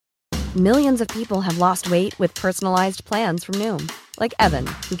Millions of people have lost weight with personalized plans from Noom. Like Evan,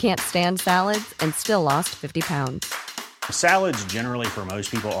 who can't stand salads and still lost 50 pounds. Salads generally for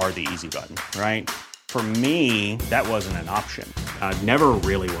most people are the easy button, right? For me, that wasn't an option. I never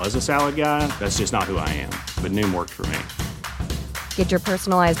really was a salad guy. That's just not who I am. But Noom worked for me. Get your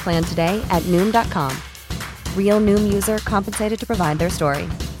personalized plan today at Noom.com. Real Noom user compensated to provide their story.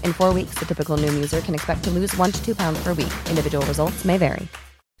 In 4 weeks, the typical Noom user can expect to lose 1 to 2 pounds per week. Individual results may vary.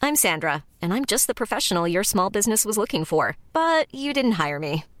 I'm Sandra, and I'm just the professional your small business was looking for. But you didn't hire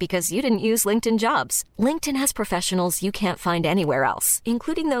me because you didn't use LinkedIn Jobs. LinkedIn has professionals you can't find anywhere else,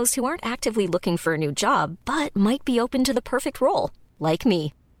 including those who aren't actively looking for a new job, but might be open to the perfect role, like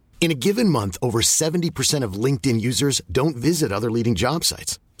me. In a given month, over 70% of LinkedIn users don't visit other leading job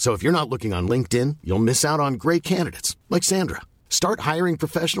sites. So if you're not looking on LinkedIn, you'll miss out on great candidates like Sandra. Start hiring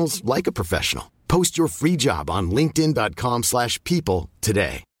professionals like a professional. Post your free job on linkedin.com/people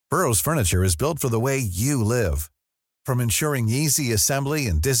today. Burrow's furniture is built for the way you live. From ensuring easy assembly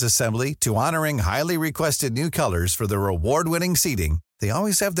and disassembly to honoring highly requested new colors for their award-winning seating, they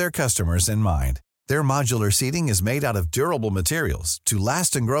always have their customers in mind. Their modular seating is made out of durable materials to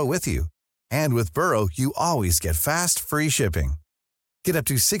last and grow with you. And with Burrow, you always get fast, free shipping. Get up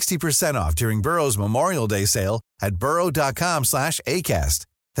to 60% off during Burrow's Memorial Day sale at burrow.com/ACAST.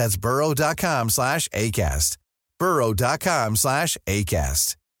 That's burrow.com/ACAST.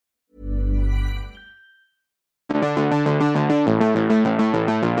 burrow.com/ACAST.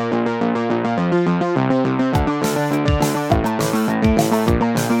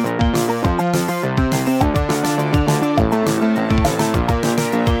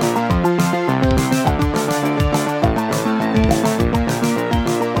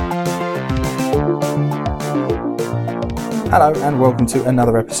 Hello and welcome to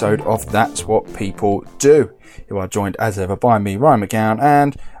another episode of That's What People Do. You are joined as ever by me, Ryan McGowan,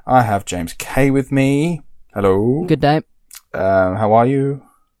 and I have James Kay with me. Hello. Good day. How are you?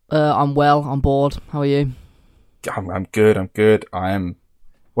 I'm well. I'm bored. How are you? I'm good. I am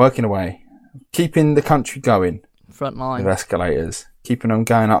working away, keeping the country going. Front line. With escalators, keeping them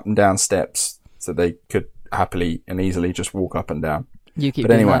going up and down steps so they could happily and easily just walk up and down. You keep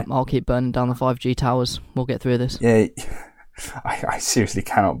doing that. I'll keep burning down the 5G towers. We'll get through this. Yeah. I seriously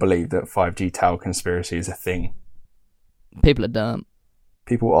cannot believe that 5G tower conspiracy is a thing. People are dumb.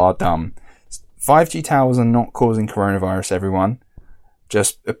 People are dumb. 5G towers are not causing coronavirus, everyone.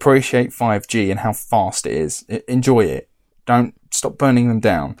 Just appreciate 5G and how fast it is. Enjoy it. Don't stop burning them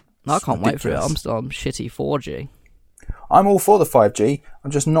down. I can't wait for it. I'm still on shitty 4G. I'm all for the 5G.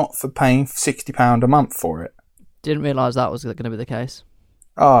 I'm just not for paying £60 a month for it. Didn't realise that was going to be the case.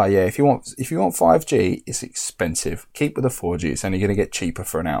 Oh yeah, if you want 5G, it's expensive. Keep with the 4G. It's only going to get cheaper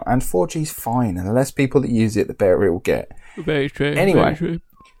for now. And 4G's fine, and the less people that use it, the better it will get. Very true. Anyway, very true.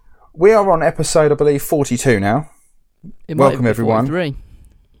 We are on episode, I believe, 42 now. Welcome everyone. 43.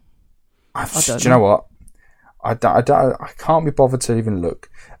 Do you know what? I can't be bothered to even look.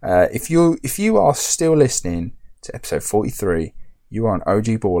 If you are still listening to episode 43, you are an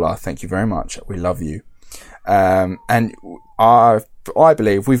OG baller. Thank you very much. We love you. And I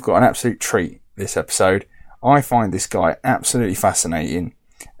believe we've got an absolute treat this episode. I find this guy absolutely fascinating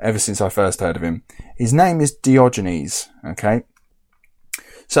ever since I first heard of him. His name is Diogenes, okay?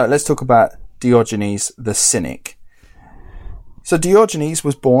 So let's talk about Diogenes the Cynic. So Diogenes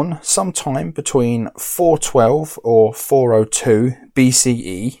was born sometime between 412 or 402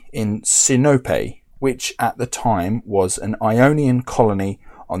 BCE in Sinope, which at the time was an Ionian colony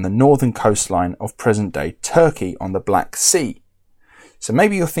on the northern coastline of present-day Turkey on the Black Sea. So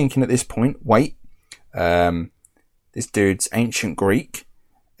maybe you're thinking at this point, wait, this dude's ancient Greek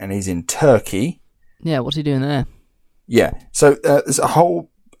and he's in Turkey. Yeah, what's he doing there? Yeah, so there's a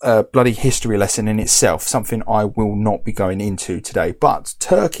whole bloody history lesson in itself, something I will not be going into today. But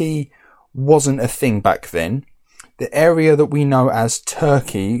Turkey wasn't a thing back then. The area that we know as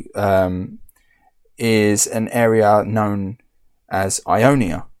Turkey is an area known as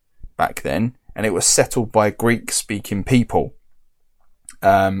Ionia back then, and it was settled by Greek-speaking people.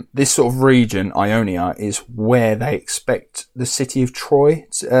 This sort of region, Ionia, is where they expect the city of Troy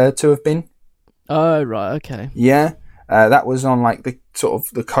to have been. Oh, right, okay. Yeah, that was on like the sort of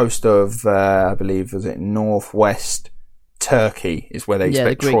the coast of, I believe, was it northwest Turkey is where they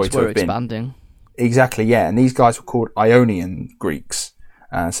expect Troy to have been. Yeah, the Greeks were expanding. Exactly, yeah, and these guys were called Ionian Greeks.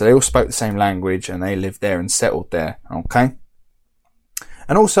 So they all spoke the same language and they lived there and settled there, okay?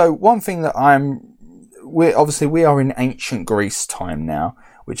 And also, one thing that we are in ancient Greece time now,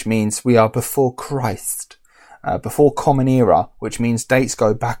 which means we are before Christ. before Common Era, which means dates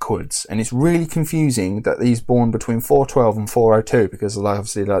go backwards. And it's really confusing that he's born between 412 and 402, because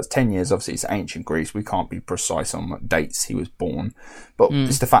obviously that's 10 years. Obviously, it's ancient Greece. We can't be precise on what dates he was born. But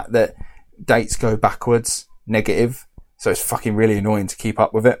it's the fact that dates go backwards, negative. So it's fucking really annoying to keep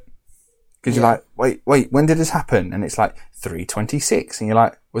up with it. Because you're like, wait, when did this happen? And it's like 326. And you're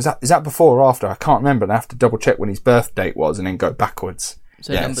like, is that before or after? I can't remember. And I have to double check when his birth date was and then go backwards.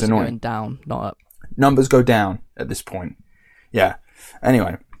 So numbers are going down, not up. Numbers go down at this point. Yeah.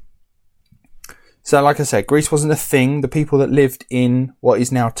 Anyway. So like I said, Greece wasn't a thing. The people that lived in what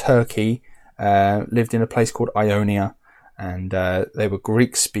is now Turkey lived in a place called Ionia. And they were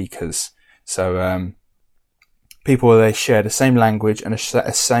Greek speakers. So people, they shared the same language and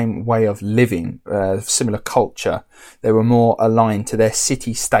a same way of living, similar culture. They were more aligned to their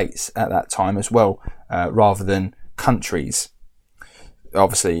city-states at that time as well, rather than countries.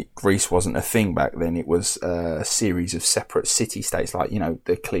 Obviously, Greece wasn't a thing back then. It was a series of separate city-states, like,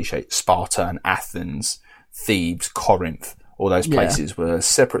 the cliche Sparta and Athens, Thebes, Corinth. All those places were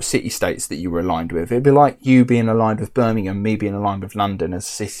separate city-states that you were aligned with. It'd be like you being aligned with Birmingham, me being aligned with London as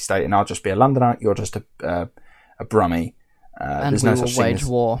a city-state, and I'll just be a Londoner, you're just a Brummie. And we will wage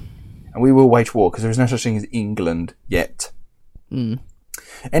war. And we will wage war, because there is no such thing as England yet.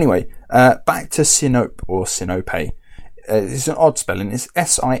 Anyway, back to Sinope, or Sinope. It's an odd spelling. It's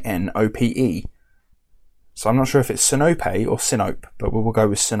Sinope. So I'm not sure if it's Sinope or Sinope, but we will go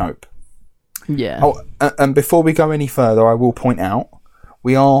with Sinope. Yeah. Oh, and before we go any further, I will point out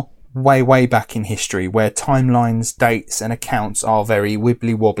we are way back in history, where timelines, dates, and accounts are very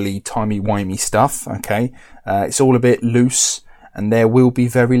wibbly-wobbly, timey-wimey stuff. Okay, it's all a bit loose, and there will be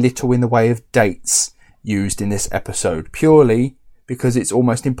very little in the way of dates used in this episode, purely because it's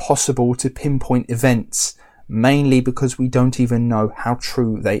almost impossible to pinpoint events. Mainly because we don't even know how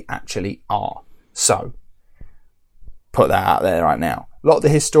true they actually are. So, put that out there right now. A lot of the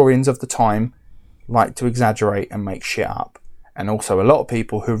historians of the time like to exaggerate and make shit up. And also a lot of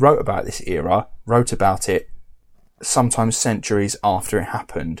people who wrote about this era wrote about it sometimes centuries after it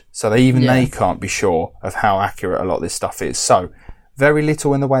happened. So they can't be sure of how accurate a lot of this stuff is. So, very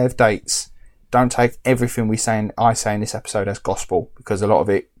little in the way of dates. Don't take everything I say in this episode as gospel, because a lot of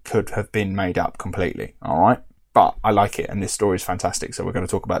it could have been made up completely. Alright? But I like it, and this story is fantastic, so we're going to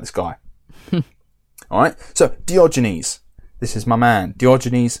talk about this guy. Alright? So, Diogenes. This is my man.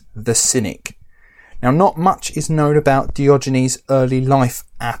 Diogenes the Cynic. Now, not much is known about Diogenes' early life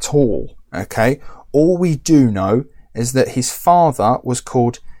at all. Okay? All we do know is that his father was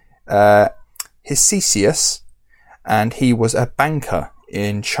called Hicesius, and he was a banker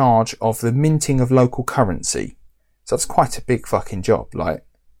in charge of the minting of local currency. So that's quite a big fucking job. Like,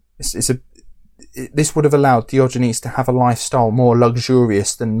 this would have allowed Diogenes to have a lifestyle more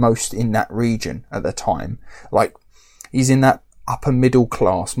luxurious than most in that region at the time. Like, he's in that upper middle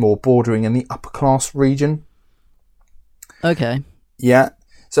class, more bordering in the upper class region. Okay. Yeah.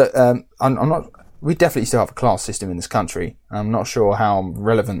 So, we definitely still have a class system in this country. I'm not sure how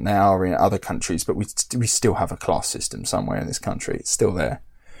relevant they are in other countries, but we still have a class system somewhere in this country. It's still there.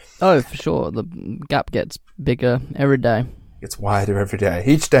 Oh, for sure. The gap gets bigger every day. It's wider every day.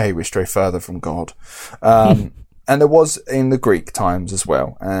 Each day we stray further from God. And there was in the Greek times as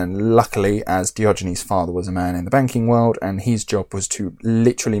well. And luckily, as Diogenes' father was a man in the banking world, and his job was to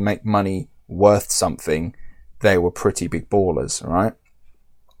literally make money worth something, they were pretty big ballers, right?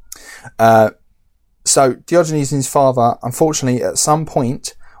 So Diogenes and his father, unfortunately, at some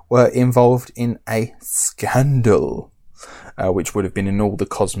point, were involved in a scandal, which would have been in all the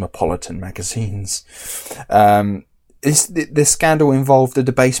cosmopolitan magazines. This scandal involved the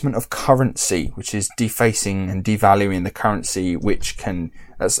debasement of currency, which is defacing and devaluing the currency, which can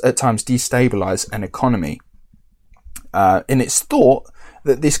at times destabilize an economy. And it's thought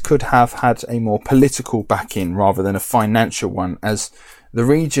that this could have had a more political backing rather than a financial one, as the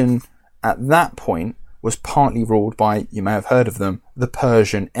region at that point was partly ruled by, you may have heard of them, the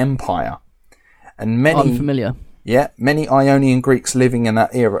Persian Empire. And Unfamiliar. Yeah, many Ionian Greeks living in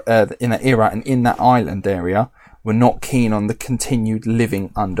that era and in that island area were not keen on the continued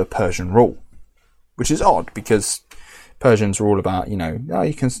living under Persian rule, which is odd because Persians were all about, you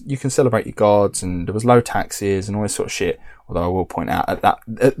can celebrate your gods, and there was low taxes and all this sort of shit. Although I will point out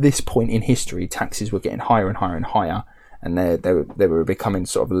at this point in history, taxes were getting higher and higher and higher, and they were becoming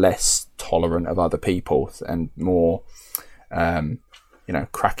sort of less tolerant of other people and more,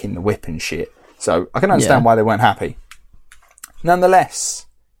 cracking the whip and shit. So I can understand why they weren't happy. Nonetheless,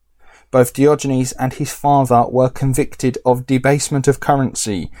 both Diogenes and his father were convicted of debasement of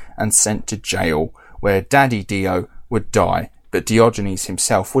currency and sent to jail, where Daddy Dio would die, but Diogenes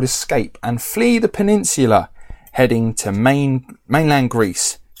himself would escape and flee the peninsula, heading to mainland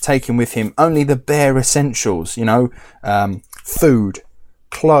Greece, taking with him only the bare essentials, food,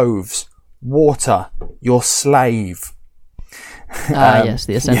 clothes, water, your slave. Yes,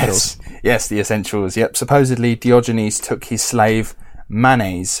 the essentials. Yes, the essentials. Yep. Supposedly, Diogenes took his slave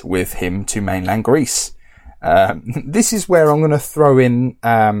Manes with him to mainland Greece. This is where I'm going to throw in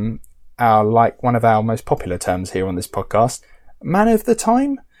one of our most popular terms here on this podcast, man of the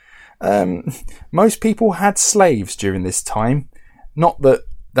time. Most people had slaves during this time. Not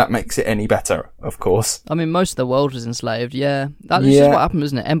that makes it any better, of course. I mean, most of the world was enslaved, yeah. This is what happened,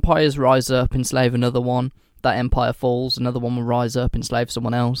 isn't it? Empires rise up, enslave another one. That empire falls, another one will rise up, enslave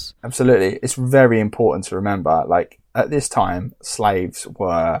someone else. Absolutely. It's very important to remember, at this time, slaves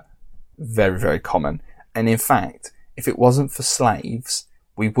were very, very common. And in fact, if it wasn't for slaves,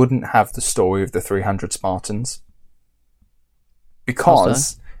 we wouldn't have the story of the 300 Spartans.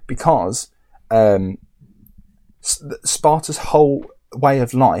 Because Sparta's whole way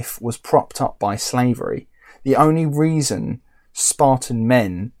of life was propped up by slavery. The only reason Spartan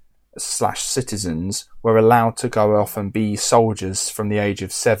men / citizens were allowed to go off and be soldiers from the age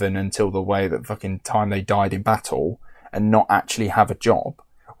of 7 until the way that fucking time they died in battle and not actually have a job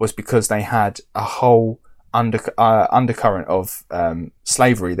was because they had a whole undercurrent of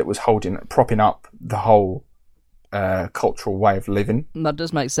slavery that was propping up the whole cultural way of living. That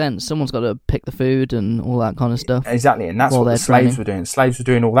does make sense. Someone's got to pick the food and all that kind of stuff. Exactly, and that's what the slaves were doing. Slaves were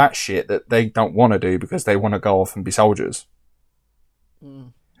doing all that shit that they don't want to do because they want to go off and be soldiers.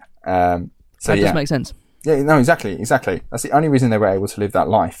 That does make sense. Yeah, no, exactly. That's the only reason they were able to live that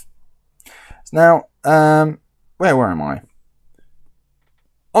life. Now, where am I?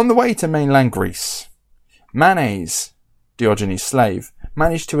 On the way to mainland Greece, Manes, Diogenes' slave,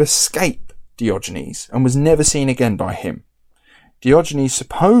 managed to escape Diogenes and was never seen again by him. Diogenes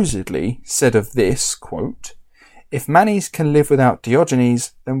supposedly said of this, quote, "If Manes can live without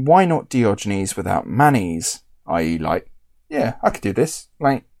Diogenes, then why not Diogenes without Manes?" I.e., yeah, I could do this.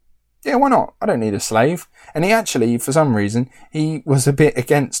 Yeah, why not? I don't need a slave. And he actually, for some reason, he was a bit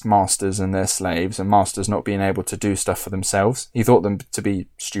against masters and their slaves and masters not being able to do stuff for themselves. He thought them to be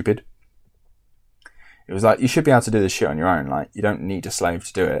stupid. It was you should be able to do this shit on your own. You don't need a slave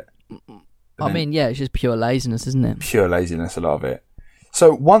to do it. It's just pure laziness, isn't it? Pure laziness, a lot of it.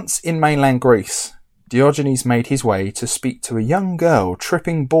 So once in mainland Greece, Diogenes made his way to speak to a young girl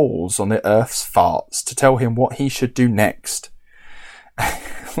tripping balls on the earth's farts to tell him what he should do next.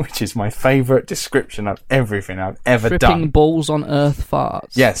 Which is my favourite description of everything I've ever done. Tripping balls on earth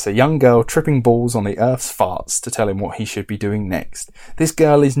farts. Yes, a young girl tripping balls on the earth's farts to tell him what he should be doing next. This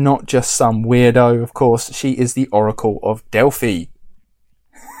girl is not just some weirdo, of course. She is the Oracle of Delphi.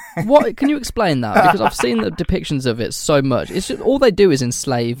 What? Can you explain that? Because I've seen the depictions of it so much. It's just, all they do is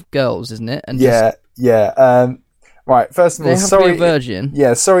enslave girls, isn't it? And right, first of all, sorry. They have to be a virgin.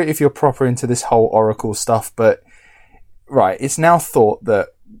 Yeah, sorry if you're proper into this whole Oracle stuff, but right, it's now thought that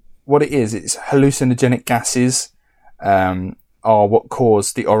what it is, it's hallucinogenic gases are what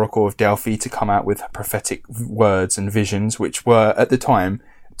caused the Oracle of Delphi to come out with prophetic words and visions, which were, at the time,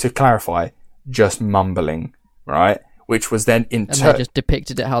 to clarify, just mumbling, right? Which was then... and they just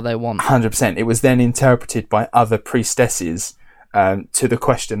depicted it how they want. 100%. It was then interpreted by other priestesses to the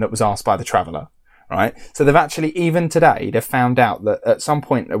question that was asked by the traveller, right? So they've actually, even today, they've found out that at some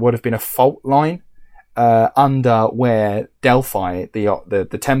point there would have been a fault line under where Delphi,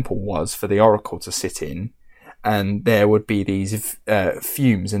 the temple was for the oracle to sit in, and there would be these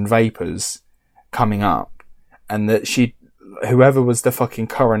fumes and vapours coming up, and that whoever was the fucking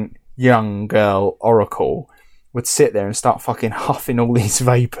current young girl oracle would sit there and start fucking huffing all these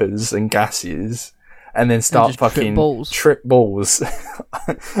vapours and gases, and then start fucking trip balls.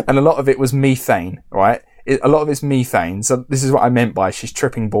 And a lot of it was methane, right? A lot of it's methane. So this is what I meant by she's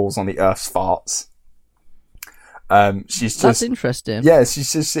tripping balls on the earth's farts. That's interesting. Yeah,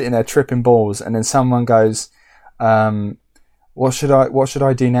 she's just sitting there tripping balls, and then someone goes, what should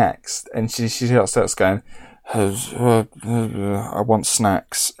I do next? And she starts going, I want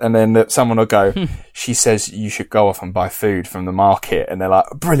snacks. And then someone will go, she says you should go off and buy food from the market. And they're like,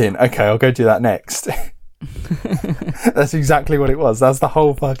 brilliant, okay, I'll go do that next. That's exactly what it was. That's the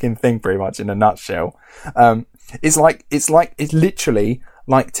whole fucking thing, pretty much in a nutshell. It's literally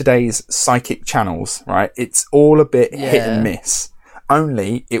like today's psychic channels, right? It's all a bit hit and miss.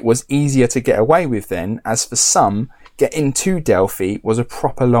 Only it was easier to get away with then, as for some, getting to Delphi was a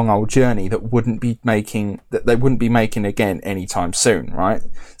proper long old journey that they wouldn't be making again anytime soon, right?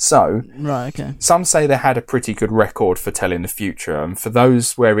 So, some say they had a pretty good record for telling the future, and for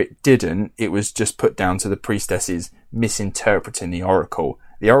those where it didn't, it was just put down to the priestesses misinterpreting the oracle,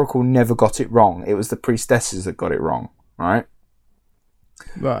 The oracle never got it wrong. It was the priestesses that got it wrong, right?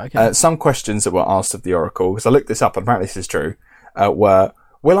 Right, okay. Some questions that were asked of the oracle, because I looked this up and apparently this is true, were,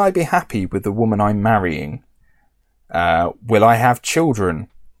 will I be happy with the woman I'm marrying? Will I have children?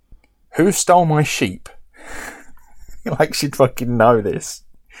 Who stole my sheep? Like she'd fucking know this.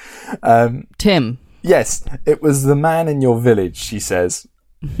 Tim. Yes, it was the man in your village, she says.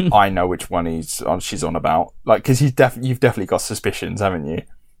 I know which one she's on about. Like, because you've definitely got suspicions, haven't you?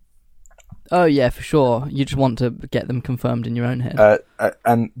 Oh, yeah, for sure. You just want to get them confirmed in your own head.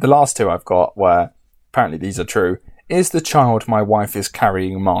 And the last two I've got were, apparently these are true. Is the child my wife is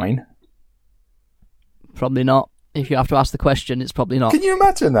carrying mine? Probably not. If you have to ask the question, it's probably not. Can you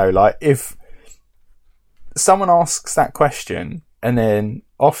imagine, though, like, if someone asks that question and then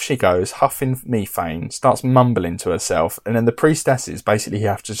off she goes, huffing methane, starts mumbling to herself, and then the priestesses basically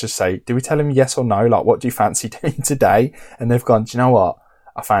have to just say, do we tell him yes or no? Like, what do you fancy doing today? And they've gone, do you know what?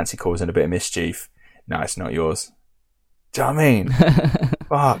 I fancy causing a bit of mischief. No, it's not yours. Do you know what I mean?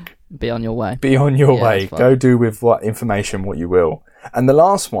 Fuck. Be on your way. Be on your way. Go do with what information what you will. And the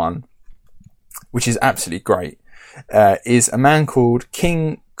last one, which is absolutely great, is a man called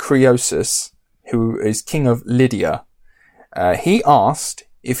King Croesus, who is king of Lydia. He asked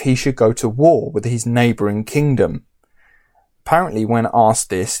if he should go to war with his neighbouring kingdom. Apparently, when asked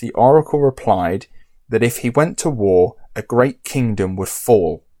this, the oracle replied that if he went to war, a great kingdom would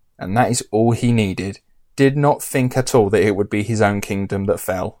fall, and that is all he needed. Did not think at all that it would be his own kingdom that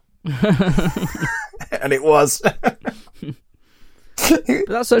fell. And it was. But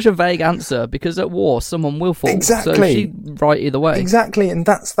that's such a vague answer, because at war, someone will fall. Exactly. So she's right either way. Exactly, and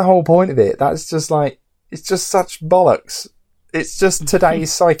that's the whole point of it. That's just like, it's just such bollocks. It's just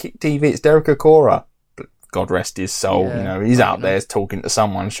today's psychic TV. It's Derek Okora. God rest his soul. Yeah, you know, he's out there talking to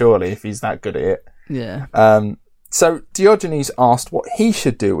someone, surely, if he's that good at it. Yeah. So Diogenes asked what he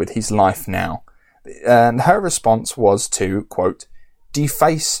should do with his life now. And her response was to, quote,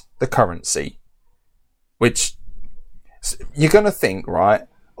 deface the currency. Which, you're going to think, right,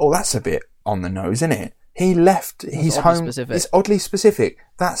 oh, that's a bit on the nose, isn't it? He left his home. Specific. It's oddly specific.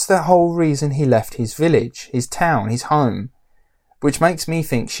 That's the whole reason he left his village, his town, his home. Which makes me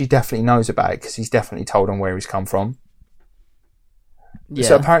think she definitely knows about it, because he's definitely told him where he's come from. Yeah.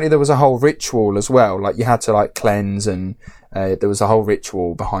 So apparently there was a whole ritual as well. Like, you had to like cleanse, and there was a whole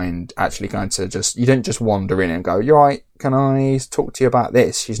ritual behind actually going to just, you didn't just wander in and go, you're right, can I talk to you about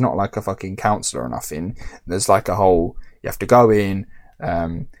this? She's not like a fucking counsellor or nothing. There's like a whole, you have to go in,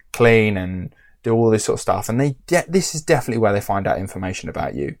 clean and do all this sort of stuff. And this is definitely where they find out information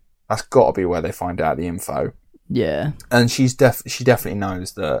about you. That's got to be where they find out the info. Yeah. And she definitely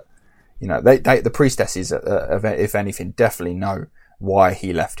knows that, you know, the priestesses, if anything, definitely know why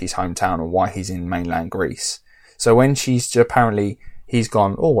he left his hometown and why he's in mainland Greece. So when he's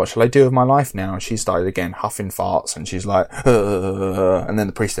gone, oh, what shall I do with my life now? And she started again huffing farts, and she's like, and then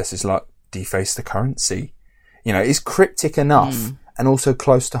the priestess is like, deface the currency. You know, it's cryptic enough and also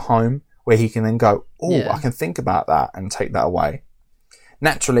close to home where he can then go, oh, yeah, I can think about that and take that away.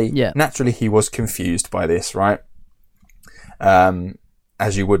 Naturally, he was confused by this, right?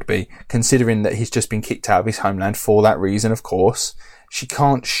 As you would be, considering that he's just been kicked out of his homeland for that reason, of course. She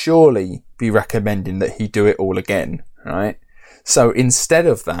can't surely be recommending that he do it all again, right? So instead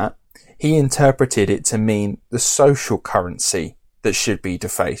of that, he interpreted it to mean the social currency that should be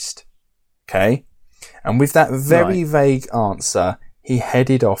defaced. Okay? And with that very vague answer, he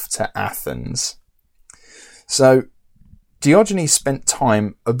headed off to Athens. So Diogenes spent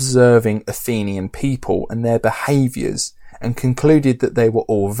time observing Athenian people and their behaviours, and concluded that they were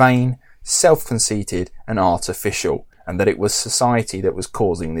all vain, self-conceited and artificial, and that it was society that was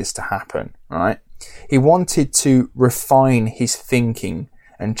causing this to happen, right? He wanted to refine his thinking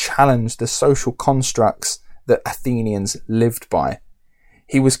and challenge the social constructs that Athenians lived by.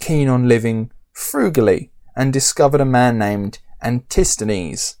 He was keen on living frugally and discovered a man named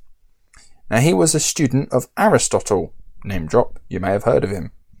Antisthenes. Now, he was a student of Aristotle. Name drop, you may have heard of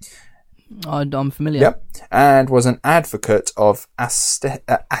him. I'm familiar. Yep, and was an advocate of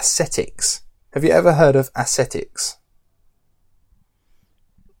ascetics. Have you ever heard of ascetics?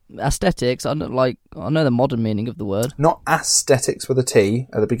 Aesthetics? I know the modern meaning of the word. Not aesthetics with a T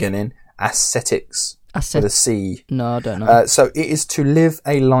at the beginning. Ascetics with a C. No, I don't know. So it is to live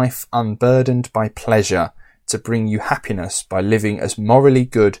a life unburdened by pleasure, to bring you happiness by living as morally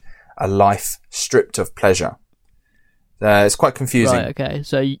good a life stripped of pleasure. It's quite confusing. Right, okay.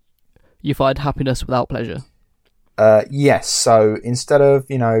 So you find happiness without pleasure? Yes. So instead of,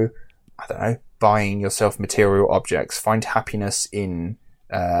 buying yourself material objects, find happiness in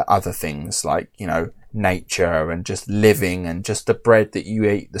other things like, nature and just living and just the bread that you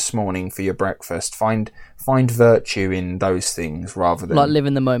ate this morning for your breakfast. Find virtue in those things rather than... Like live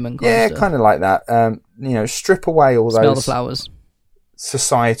in the moment. Kind of like that. Strip away all Smell those... the flowers.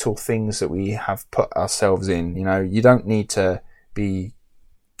 Societal things that we have put ourselves in. You don't need to be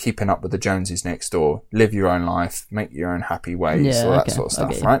keeping up with the Joneses next door. Live your own life, make your own happy ways, all that sort of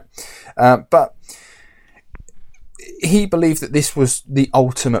stuff, right? But he believed that this was the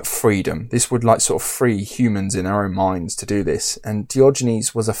ultimate freedom. This would sort of free humans in our own minds to do this. And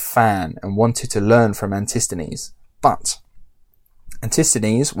Diogenes was a fan and wanted to learn from Antisthenes. But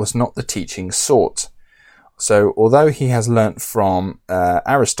Antisthenes was not the teaching sort. So although he has learnt from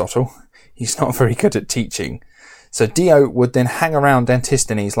Aristotle, he's not very good at teaching. So Dio would then hang around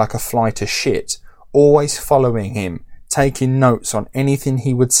Antisthenes like a fly to shit, always following him, taking notes on anything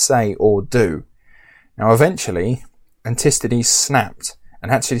he would say or do. Now eventually, Antisthenes snapped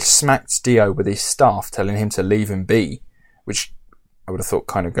and actually smacked Dio with his staff, telling him to leave him be, which I would have thought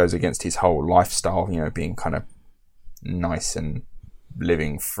kind of goes against his whole lifestyle, being kind of nice and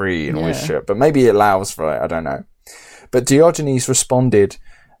living free and all this shit. But maybe it allows for it, I don't know. But Diogenes responded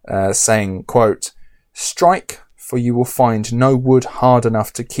saying, quote, "Strike, for you will find no wood hard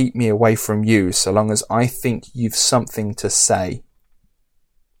enough to keep me away from you so long as I think you've something to say."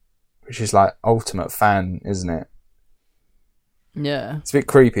 Which is like ultimate fan, isn't it? Yeah. It's a bit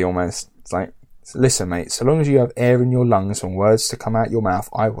creepy almost. It's like, listen mate, so long as you have air in your lungs and words to come out your mouth,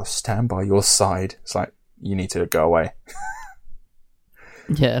 I will stand by your side. It's like, you need to go away.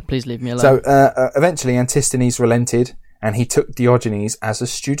 Yeah, please leave me alone. So eventually Antisthenes relented and he took Diogenes as a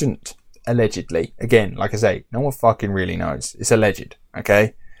student, allegedly. Again, like I say, no one fucking really knows. It's alleged,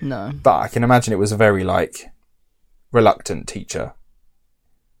 okay? No. But I can imagine it was a very, reluctant teacher.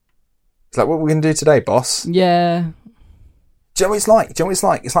 It's like, what are we going to do today, boss? Yeah. Do you know what it's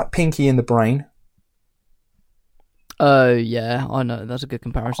like? It's like Pinky in the Brain. Oh, yeah, I know. That's a good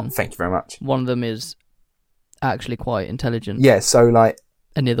comparison. Oh, thank you very much. One of them is actually quite intelligent. Yeah, so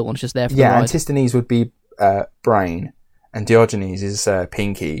and the other one's just there for the ride. Antisthenes would be Brain, and Diogenes is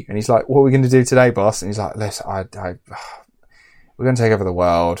Pinky. And he's like, what are we going to do today, boss? And he's like, listen, we're going to take over the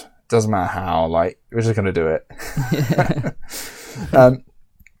world. Doesn't matter how. We're just going to do it.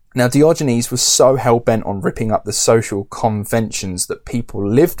 Now, Diogenes was so hell-bent on ripping up the social conventions that people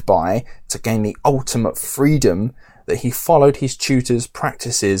lived by to gain the ultimate freedom that he followed his tutor's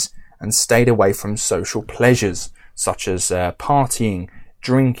practices and stayed away from social pleasures, such as partying,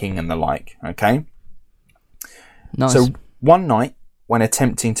 drinking and the like, okay? Nice. So, one night, when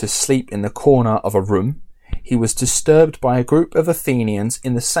attempting to sleep in the corner of a room, he was disturbed by a group of Athenians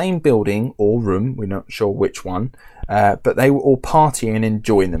in the same building or room, we're not sure which one, but they were all partying and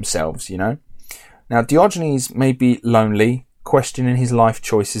enjoying themselves, Now, Diogenes may be lonely, questioning his life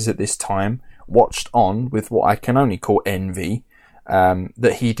choices at this time, watched on with what I can only call envy,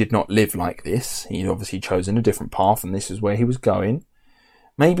 that he did not live like this. He'd obviously chosen a different path and this is where he was going.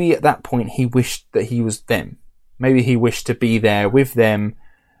 Maybe at that point he wished that he was them. Maybe he wished to be there with them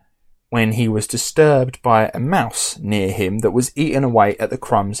when he was disturbed by a mouse near him that was eating away at the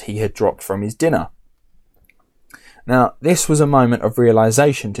crumbs he had dropped from his dinner. Now, this was a moment of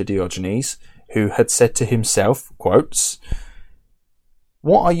realization to Diogenes, who had said to himself, quotes,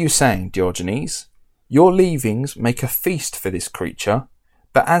 "What are you saying, Diogenes? Your leavings make a feast for this creature,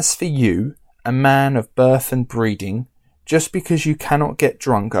 but as for you, a man of birth and breeding, just because you cannot get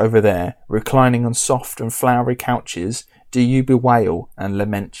drunk over there, reclining on soft and flowery couches, do you bewail and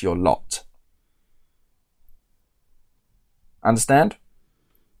lament your lot." Understand?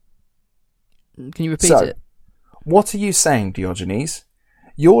 Can you repeat it? What are you saying, Diogenes?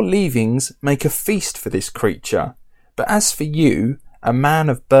 Your leavings make a feast for this creature, but as for you, a man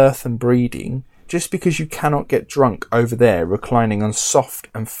of birth and breeding, just because you cannot get drunk over there, reclining on soft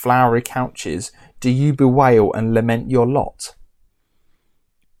and flowery couches, do you bewail and lament your lot?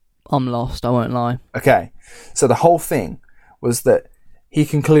 I'm lost, I won't lie. Okay, so the whole thing was that he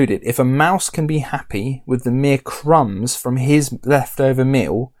concluded if a mouse can be happy with the mere crumbs from his leftover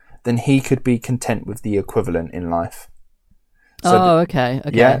meal, then he could be content with the equivalent in life. So okay.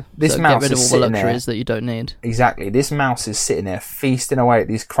 Yeah, this so mouse get rid of is all the sitting luxuries there. that you don't need. Exactly. This mouse is sitting there feasting away at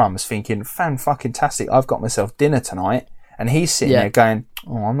these crumbs, thinking, fan-fucking-tastic, I've got myself dinner tonight. And he's sitting there going,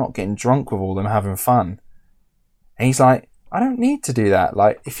 oh, I'm not getting drunk with all them having fun. And he's like, I don't need to do that.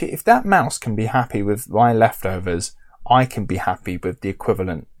 If that mouse can be happy with my leftovers, I can be happy with the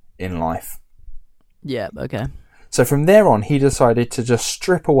equivalent in life. Yeah, okay. So from there on, he decided to just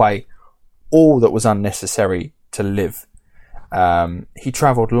strip away all that was unnecessary to live. He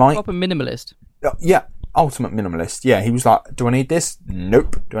travelled light... Proper minimalist. Yeah, ultimate minimalist. Yeah, he was like, do I need this?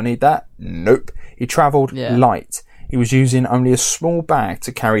 Nope. Do I need that? Nope. He travelled light. He was using only a small bag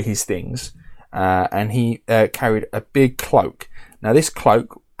to carry his things, and he carried a big cloak. Now, this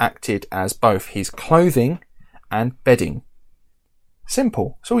cloak acted as both his clothing and bedding.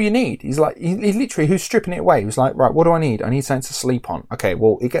 Simple. It's all you need. He's like, he literally, who's stripping it away? He was like, right, what do I need? I need something to sleep on. Okay,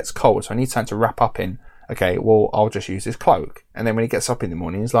 well, it gets cold, so I need something to wrap up in. Okay, well, I'll just use this cloak. And then when he gets up in the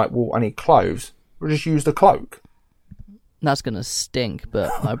morning, he's like, well, I need clothes. We'll just use the cloak. That's going to stink,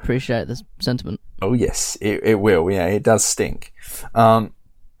 but I appreciate this sentiment. Oh, yes, it will. Yeah, it does stink.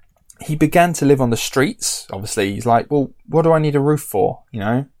 He began to live on the streets. Obviously, he's like, well, what do I need a roof for? You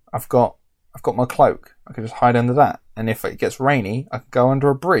know, I've got my cloak. I can just hide under that. And if it gets rainy, I can go under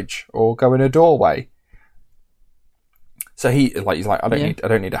a bridge or go in a doorway. So he's like, I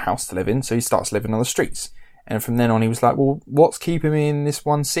don't need a house to live in. So he starts living on the streets. And from then on, he was like, well, what's keeping me in this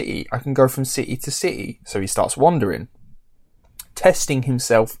one city? I can go from city to city. So he starts wandering, testing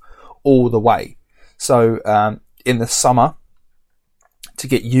himself all the way. So in the summer, to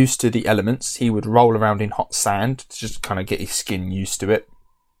get used to the elements, he would roll around in hot sand to just kind of get his skin used to it,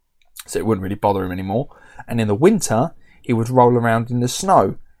 so it wouldn't really bother him anymore. And in the winter, he would roll around in the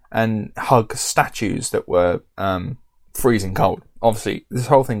snow and hug statues that were freezing cold. Obviously, this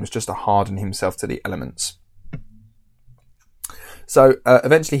whole thing was just to harden himself to the elements. So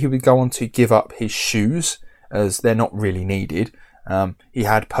eventually he would go on to give up his shoes, as they're not really needed. He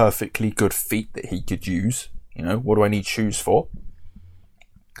had perfectly good feet that he could use. You know, what do I need shoes for?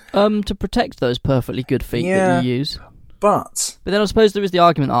 To protect those perfectly good feet that you use. But then I suppose there is the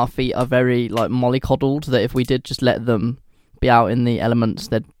argument our feet are very like mollycoddled, that if we did just let them be out in the elements,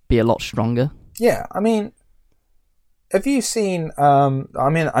 they'd be a lot stronger. Yeah, I mean, have you seen, I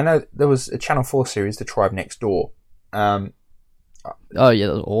know there was a Channel 4 series, The Tribe Next Door. Oh yeah,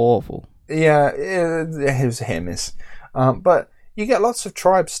 that was awful. Yeah, it was a hit and miss. But you get lots of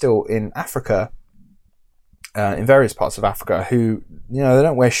tribes still in Africa, in various parts of Africa, who, you know, they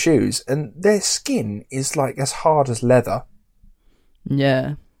don't wear shoes, and their skin is like as hard as leather.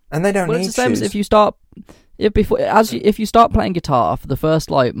 Yeah, and they don't need it's the same shoes. As if you start, if you start playing guitar for the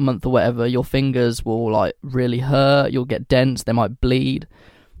first like month or whatever, your fingers will like really hurt. You'll get dents. They might bleed.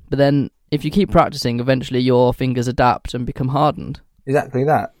 But then if you keep practicing, eventually your fingers adapt and become hardened. Exactly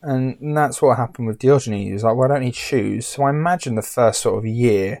that, and that's what happened with Diogenes. He was like, well, I don't need shoes. So I imagine the first sort of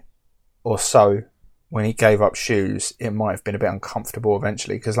year or so, when he gave up shoes, it might have been a bit uncomfortable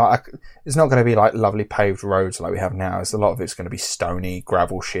eventually, because like it's not going to be like lovely paved roads like we have now. It's a lot of it's going to be stony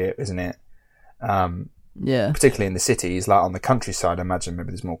gravel shit, isn't it? Yeah. Particularly in the cities, like on the countryside, I imagine maybe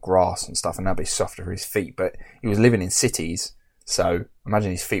there's more grass and stuff, and that'd be softer for his feet. But he was living in cities, so I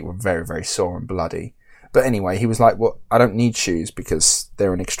imagine his feet were very, very sore and bloody. But anyway, he was like, "Well, I don't need shoes because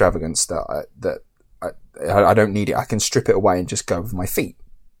they're an extravagance that I don't need it. I can strip it away and just go with my feet."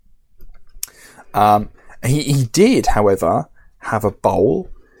 He did, however, have a bowl.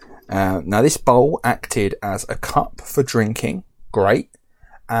 Now, this bowl acted as a cup for drinking, great,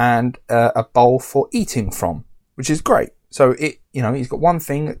 and a bowl for eating from, which is great. So he's got one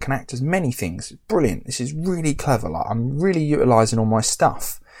thing that can act as many things. Brilliant. This is really clever. Like, I'm really utilising all my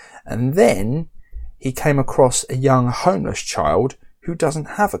stuff. And then he came across a young homeless child who doesn't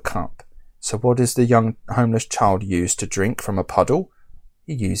have a cup. So what does the young homeless child use to drink from a puddle?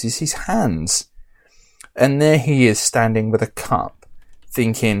 He uses his hands. And there he is standing with a cup,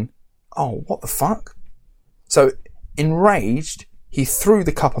 thinking, oh, what the fuck? So, enraged, he threw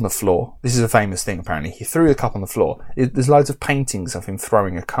the cup on the floor. This is a famous thing, apparently. He threw the cup on the floor. There's loads of paintings of him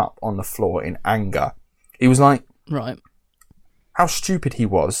throwing a cup on the floor in anger. He was like, right, how stupid he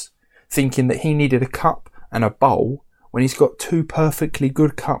was, thinking that he needed a cup and a bowl when he's got two perfectly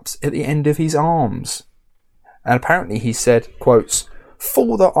good cups at the end of his arms. And apparently he said, quotes,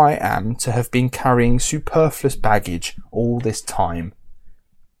 "Fool that I am to have been carrying superfluous baggage all this time."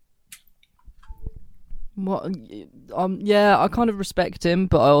 What? Yeah, I kind of respect him,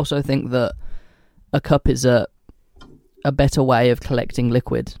 but I also think that a cup is a better way of collecting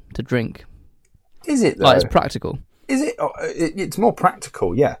liquid to drink. Is it though? Like, it's practical. Is it? It's more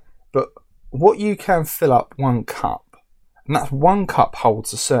practical, yeah. But what you can fill up one cup, and that's one cup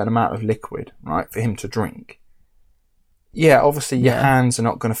holds a certain amount of liquid, right, for him to drink. Yeah, obviously your hands are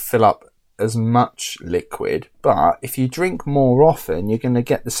not going to fill up as much liquid, but if you drink more often, you're going to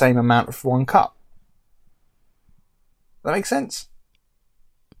get the same amount of one cup. That makes sense?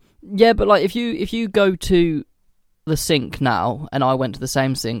 Yeah, but like if you go to the sink now, and I went to the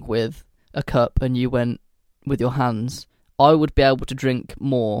same sink with a cup, and you went with your hands, I would be able to drink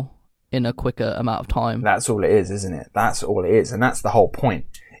more in a quicker amount of time. That's all it is, isn't it? That's all it is, and that's the whole point.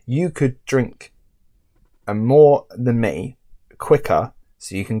 You could drink and more than me, quicker,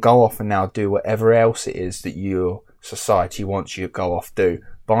 so you can go off and now do whatever else it is that your society wants you to go off do.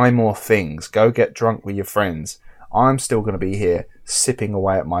 Buy more things, go get drunk with your friends. I'm still going to be here sipping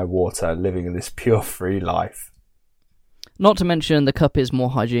away at my water, living in this pure free life. Not to mention the cup is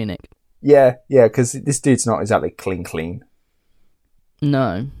more hygienic. Yeah, because this dude's not exactly clean.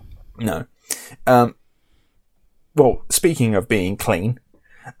 No. Well, speaking of being clean,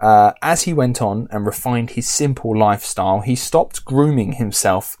 as he went on and refined his simple lifestyle, he stopped grooming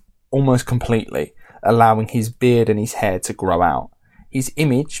himself almost completely, allowing his beard and his hair to grow out. His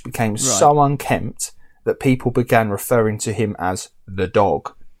image became so unkempt that people began referring to him as the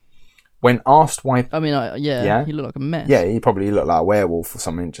dog. When asked why... I mean, he looked like a mess. Yeah, he probably looked like a werewolf or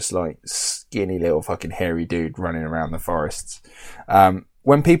something, just like skinny little fucking hairy dude running around the forests.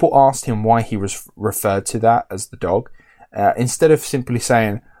 When people asked him why he was referred to that as the dog, instead of simply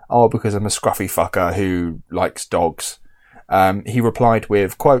saying, "Oh, because I'm a scruffy fucker who likes dogs," he replied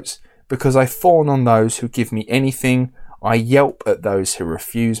with, quotes, "Because I fawn on those who give me anything, I yelp at those who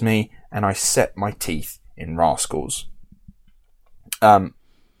refuse me, and I set my teeth in rascals."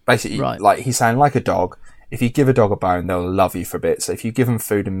 Basically, like he's saying, like a dog, if you give a dog a bone, they'll love you for a bit. So if you give them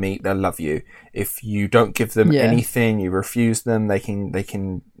food and meat, they'll love you. If you don't give them anything, you refuse them, they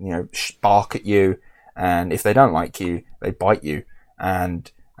can bark at you. And if they don't like you, they bite you. And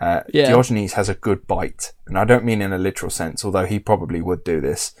Diogenes has a good bite. And I don't mean in a literal sense, although he probably would do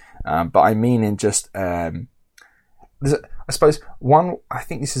this. But I mean in just... I suppose, I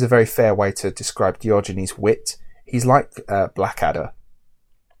think this is a very fair way to describe Diogenes' wit. He's like Blackadder.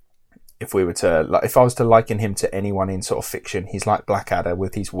 If I was to liken him to anyone in sort of fiction, he's like Blackadder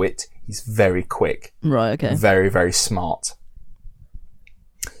with his wit. He's very quick. Right, okay. Very, very smart.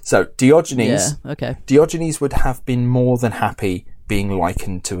 So Diogenes would have been more than happy being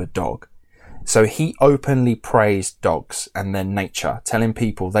likened to a dog. So he openly praised dogs and their nature, telling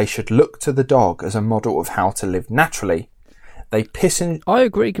people they should look to the dog as a model of how to live naturally. They piss and... I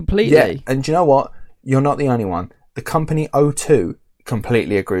agree completely. Yeah, and do you know what? You're not the only one. The company O2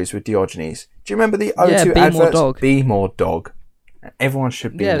 completely agrees with Diogenes. Do you remember the O2 adverts? More dog. Be more dog. Everyone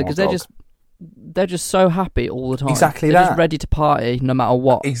should be more dog. Yeah, because they're just so happy all the time. Exactly they're that. Just ready to party no matter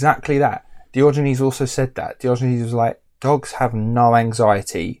what. Exactly that. Diogenes also said that. Diogenes was like, dogs have no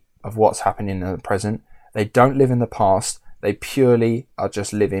anxiety of what's happening in the present. They don't live in the past. They purely are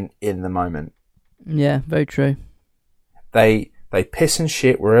just living in the moment. Yeah, very true. They piss and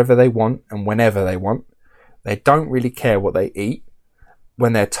shit wherever they want and whenever they want. They don't really care what they eat.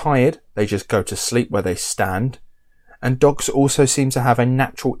 When they're tired, they just go to sleep where they stand. And dogs also seem to have a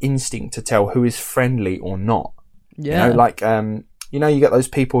natural instinct to tell who is friendly or not. Yeah. You get those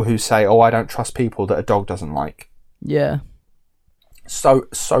people who say, "Oh, I don't trust people that a dog doesn't like." Yeah. So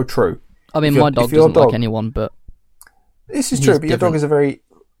true. I mean, my dog doesn't like anyone, but... This is true, but your dog is a very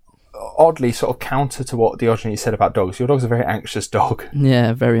oddly sort of counter to what Diogenes said about dogs. Your dog's a very anxious dog.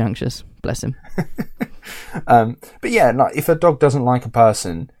 Yeah, very anxious. Bless him. But yeah, like if a dog doesn't like a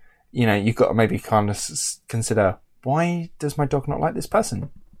person, you've got to maybe kind of consider, why does my dog not like this person?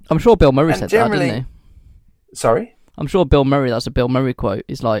 I'm sure Bill Murray said that, didn't he? Sorry? I'm sure Bill Murray, that's a Bill Murray quote.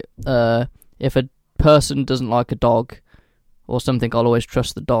 He's like, if a person doesn't like a dog or something, I'll always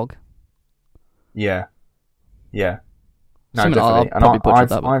trust the dog. Yeah. No, Something definitely. And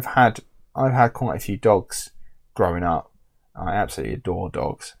I've had quite a few dogs growing up. I absolutely adore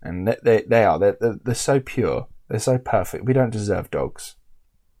dogs, and they're so pure, they're so perfect. We don't deserve dogs.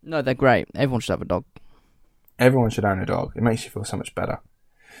 No, they're great. Everyone should have a dog. Everyone should own a dog. It makes you feel so much better.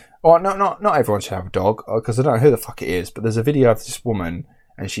 Or not everyone should have a dog, because I don't know who the fuck it is, but there's a video of this woman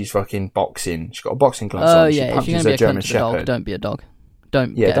and she's fucking boxing. She's got a boxing gloves on. Yeah, she punches if you're going to be a German cunt to a dog, Shepherd. don't be a dog.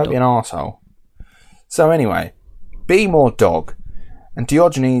 Don't be an arsehole. So anyway, be more dog. And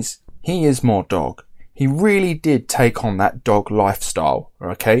Diogenes, he is more dog. He really did take on that dog lifestyle,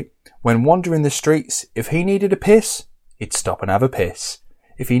 okay? When wandering the streets, if he needed a piss, he'd stop and have a piss.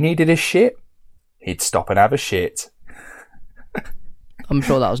 If he needed a shit, he'd stop and have a shit. I'm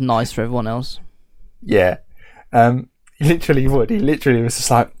sure that was nice for everyone else. Yeah. He literally would. He literally was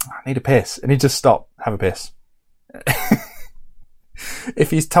just like, I need a piss. And he'd just stop, have a piss. If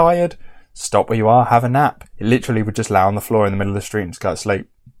he's tired, stop where you are, have a nap. He literally would just lie on the floor in the middle of the street and just go to sleep.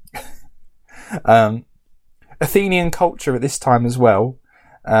 Athenian culture at this time as well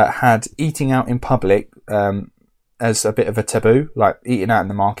had eating out in public as a bit of a taboo, like eating out in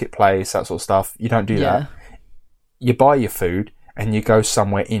the marketplace, that sort of stuff. You don't do that. You buy your food and you go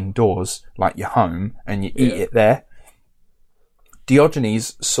somewhere indoors, like your home, and you eat it there.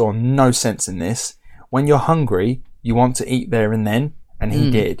 Diogenes saw no sense in this. When you're hungry, you want to eat there and then, and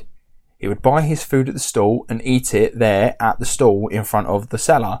he did. he would buy his food at the stall and eat it there at the stall in front of the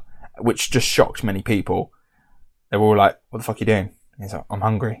cellar, which just shocked many people. They were all like, what the fuck are you doing? And he's like, I'm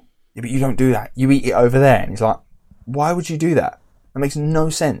hungry. Yeah, but you don't do that. You eat it over there. And he's like, why would you do that? That makes no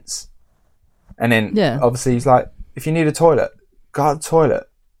sense. And then, obviously, he's like, if you need a toilet, go to the toilet.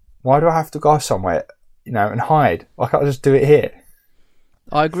 Why do I have to go somewhere, and hide? Why can't I just do it here?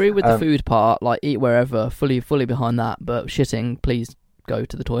 I agree with the food part, like eat wherever, fully behind that, but shitting, please go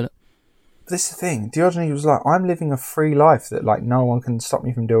to the toilet. This is the thing. Diogenes was like, I'm living a free life that like no one can stop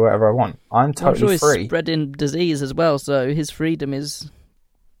me from doing whatever I want. I'm totally free. He's spreading disease as well, so his freedom is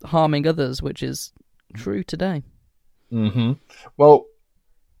harming others, which is true today. Mm-hmm. Well,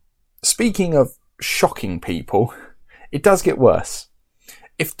 speaking of shocking people, it does get worse.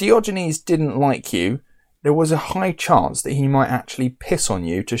 If Diogenes didn't like you, there was a high chance that he might actually piss on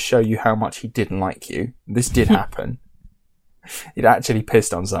you to show you how much he didn't like you. This did happen. He'd actually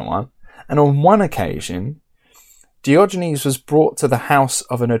pissed on someone. And on one occasion, Diogenes was brought to the house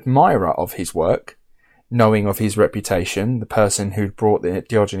of an admirer of his work. Knowing of his reputation, the person who'd brought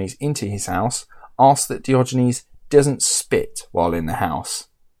Diogenes into his house asked that Diogenes doesn't spit while in the house,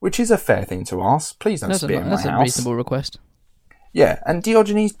 which is a fair thing to ask. Please don't spit in my house. That's a reasonable request. Yeah, and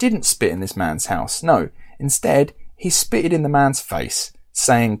Diogenes didn't spit in this man's house. No, instead, he spitted in the man's face,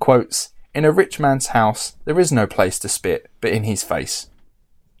 saying, quotes, in a rich man's house, there is no place to spit but in his face.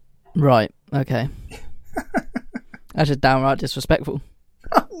 Right, okay. That's just downright disrespectful.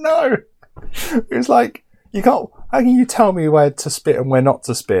 No! It was like, how can you tell me where to spit and where not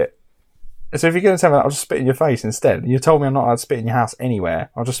to spit? So if you're going to tell me that, I'll just spit in your face instead. You told me I'm not allowed to spit in your house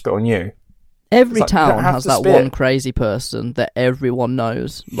anywhere. I'll just spit on you. Every town has that one crazy person that everyone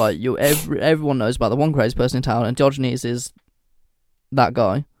knows. Like everyone knows about the one crazy person in town, and Diogenes is that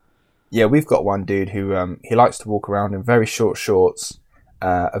guy. Yeah, we've got one dude who he likes to walk around in very short shorts,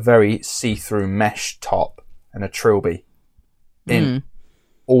 a very see-through mesh top, and a trilby.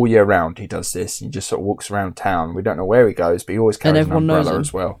 All year round, he does this. He just sort of walks around town. We don't know where he goes, but he always carries an umbrella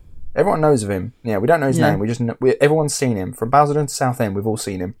as well. Everyone knows of him. Yeah, we don't know his name. We just everyone's seen him from Basildon to Southend. We've all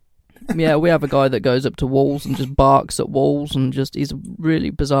seen him. Yeah, we have a guy that goes up to walls and just barks at walls, and he's a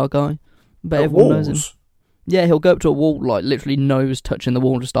really bizarre guy. But everyone knows him. Yeah, he'll go up to a wall, like literally nose touching the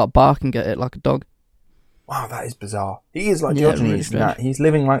wall, and just start barking at it like a dog. Wow, that is bizarre. He is like Diogenes in that. He's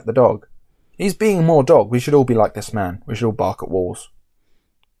living like the dog. He's being more dog. We should all be like this man. We should all bark at walls.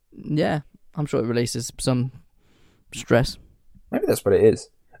 Yeah, I'm sure it releases some stress. Maybe that's what it is.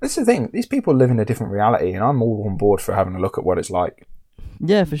 That's the thing. These people live in a different reality, and I'm all on board for having a look at what it's like.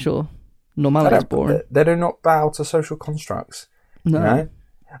 Yeah, for sure. Normality is boring. They do not bow to social constructs. No. You know?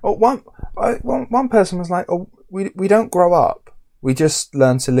 Well, one person was like, "Oh, we don't grow up. We just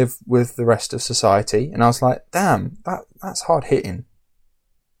learn to live with the rest of society." And I was like, "Damn, that's hard hitting."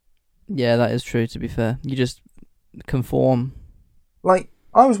 Yeah, that is true. To be fair, you just conform. Like,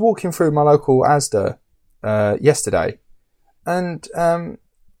 I was walking through my local Asda yesterday, and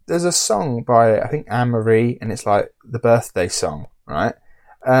there's a song by, I think, Anne-Marie, and it's like the birthday song, right?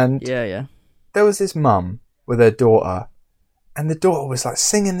 And yeah, there was this mum with her daughter, and the daughter was like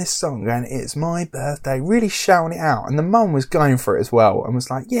singing this song, going, "It's my birthday," really shouting it out, and the mum was going for it as well, and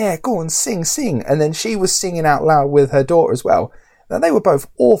was like, "Yeah, go on, sing," and then she was singing out loud with her daughter as well. Now, they were both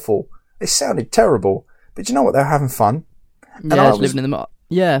awful. They sounded terrible, but you know what? They were having fun. And yeah, I was living in the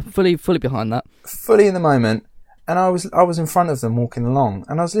fully behind that, fully in the moment. And I was in front of them walking along,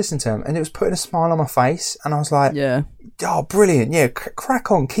 and I was listening to them, and it was putting a smile on my face, and I was like, "Yeah, oh, brilliant, yeah,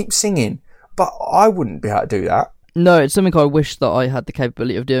 crack on, keep singing." But I wouldn't be able to do that. No, it's something I wish that I had the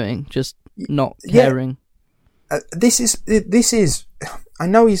capability of doing, just not caring. This is. I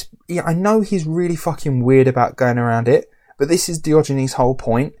know he's really fucking weird about going around it, but this is Diogenes' whole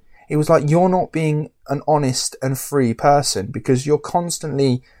point. It was like, you're not being an honest and free person because you're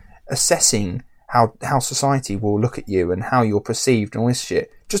constantly assessing how society will look at you and how you're perceived and all this shit.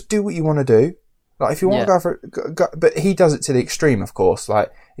 Just do what you want to do. Like, if you want to go for it, but he does it to the extreme, of course.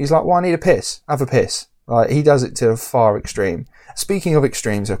 Like, he's like, well, I need a piss. Have a piss. Like, he does it to a far extreme. Speaking of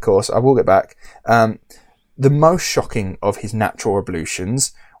extremes, of course, I will get back. The most shocking of his natural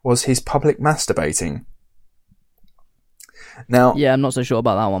ablutions was his public masturbating. Now, yeah, I'm not so sure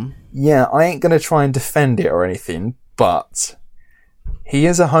about that one. Yeah, I ain't going to try and defend it or anything, but he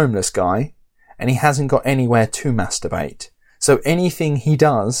is a homeless guy, and he hasn't got anywhere to masturbate. So anything he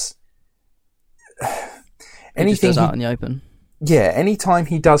does... He just does out in the open. Yeah, anytime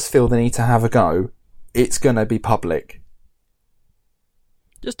he does feel the need to have a go, it's going to be public.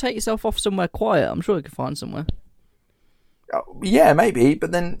 Just take yourself off somewhere quiet. I'm sure you can find somewhere. Yeah, maybe,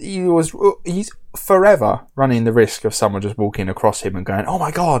 but then he's forever running the risk of someone just walking across him and going, "Oh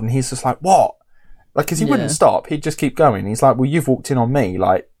my God," and he's just like, "What?" Like, because he wouldn't stop, he'd just keep going. He's like, "Well, you've walked in on me,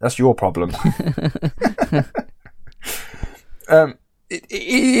 like, that's your problem." It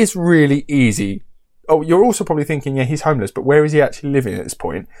is really easy. Oh, you're also probably thinking, yeah, he's homeless, but where is he actually living at this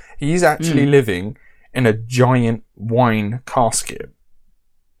point? He's actually living in a giant wine casket.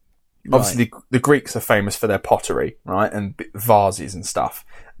 Right. Obviously, the Greeks are famous for their pottery, right, and vases and stuff.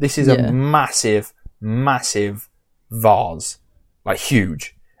 This is a massive, massive vase, like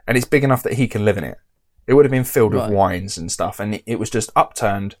huge, and it's big enough that he can live in it. It would have been filled with wines and stuff, and it was just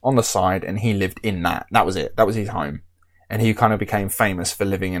upturned on the side, and he lived in that. That was it. That was his home, and he kind of became famous for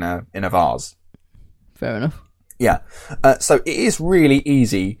living in a vase. Fair enough. Yeah. So it is really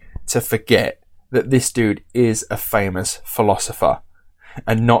easy to forget that this dude is a famous philosopher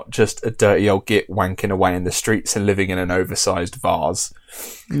and not just a dirty old git wanking away in the streets and living in an oversized vase.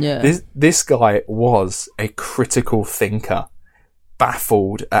 Yeah. This guy was a critical thinker,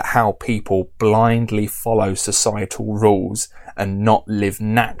 baffled at how people blindly follow societal rules and not live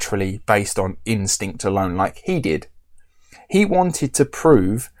naturally based on instinct alone like he did. He wanted to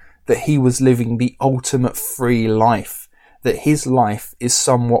prove that he was living the ultimate free life, that his life is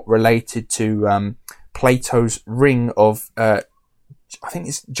somewhat related to Plato's ring of, I think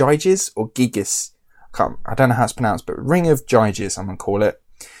it's Gyges or Gigas. I don't know how it's pronounced, but ring of Gyges, I'm going to call it.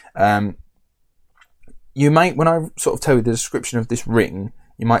 You might, when I sort of tell you the description of this ring,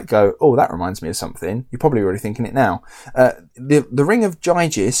 you might go, "Oh, that reminds me of something." You're probably already thinking it now. The ring of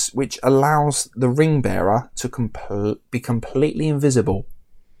Gyges, which allows the ring bearer to be completely invisible.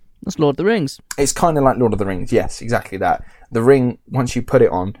 That's Lord of the Rings. It's kind of like Lord of the Rings, yes, exactly that. The ring, once you put it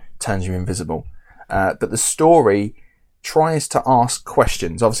on, turns you invisible. But the story tries to ask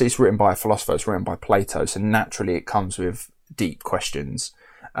questions. Obviously, it's written by a philosopher, it's written by Plato, so naturally it comes with deep questions.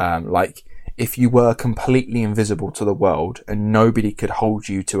 Like, if you were completely invisible to the world and nobody could hold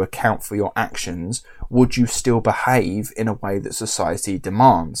you to account for your actions, would you still behave in a way that society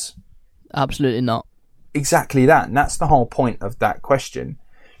demands? Absolutely not. Exactly that, and that's the whole point of that question.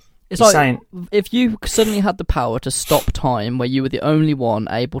 It's like, if you suddenly had the power to stop time, where you were the only one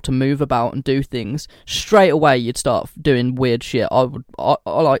able to move about and do things, straight away you'd start doing weird shit.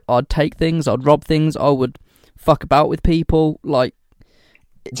 I'd take things, I'd rob things, I would fuck about with people. Like,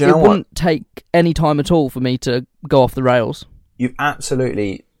 it wouldn't take any time at all for me to go off the rails. You've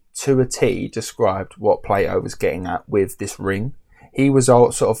absolutely, to a T, described what Plato was getting at with this ring. He was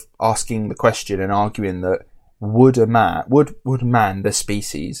all sort of asking the question and arguing that would man, the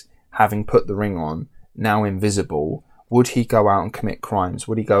species, having put the ring on, now invisible, would he go out and commit crimes?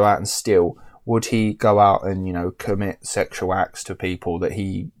 Would he go out and steal? Would he go out and, commit sexual acts to people that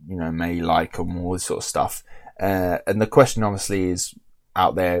he, may like, and all this sort of stuff? And the question obviously is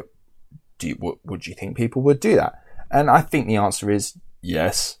out there, would you think people would do that? And I think the answer is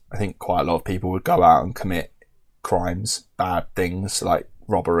yes. I think quite a lot of people would go out and commit crimes, bad things like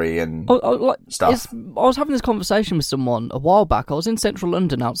robbery and stuff. I was having this conversation with someone a while back. I was in central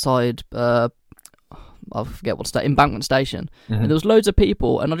London outside, I forget what state, Embankment Station, and there was loads of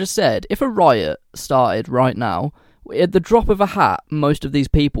people, and I just said, if a riot started right now, at the drop of a hat, most of these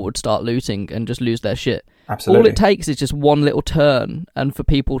people would start looting and just lose their shit. Absolutely. All it takes is just one little turn, and for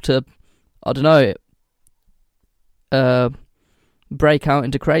people to, I don't know, break out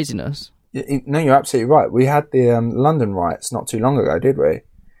into craziness. No, you're absolutely right. We had the London riots not too long ago, did we?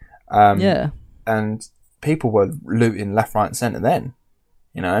 Yeah. And people were looting left, right and centre then,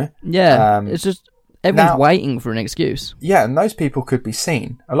 Yeah, it's just everyone's waiting for an excuse. Yeah, and those people could be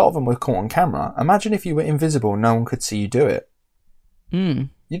seen. A lot of them were caught on camera. Imagine if you were invisible and no one could see you do it.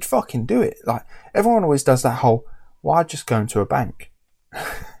 You'd fucking do it. Like, everyone always does that whole, why just go into a bank?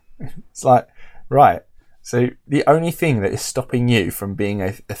 It's like, right. So the only thing that is stopping you from being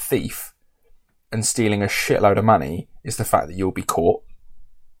a thief and stealing a shitload of money is the fact that you'll be caught.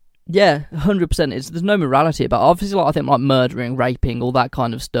 Yeah, 100%. There's no morality about it. Obviously, I think murdering, raping, all that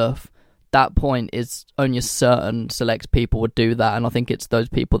kind of stuff, that point is only a certain select people would do that, and I think it's those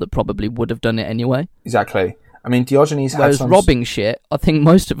people that probably would have done it anyway. Exactly. I mean, Diogenes had some... robbing shit, I think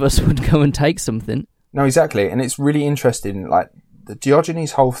most of us would go and take something. No, exactly. And it's really interesting, like, the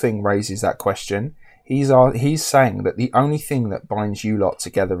Diogenes whole thing raises that question. He's saying that the only thing that binds you lot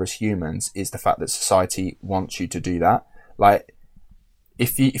together as humans is the fact that society wants you to do that. Like,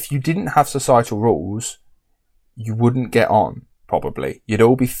 if you didn't have societal rules, you wouldn't get on, probably. You'd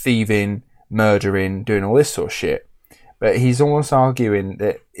all be thieving, murdering, doing all this sort of shit. But he's almost arguing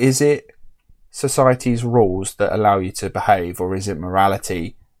that, is it society's rules that allow you to behave, or is it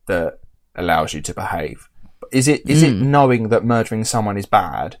morality that allows you to behave? Is it knowing that murdering someone is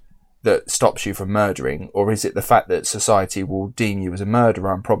bad that stops you from murdering, or is it the fact that society will deem you as a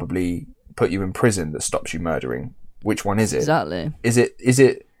murderer and probably put you in prison that stops you murdering? Which one is it? Exactly. Is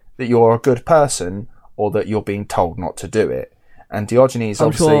it that you're a good person, or that you're being told not to do it? And Diogenes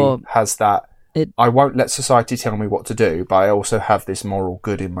obviously has that. I won't let society tell me what to do, but I also have this moral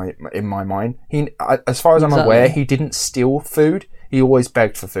good in my mind. As far as I'm aware, he didn't steal food. He always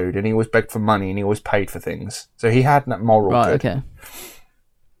begged for food, and he always begged for money, and he always paid for things. So he had that moral good. Okay.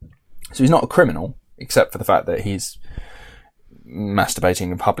 So he's not a criminal, except for the fact that he's masturbating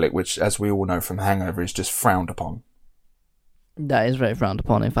in public, which, as we all know from Hangover, is just frowned upon. That is very frowned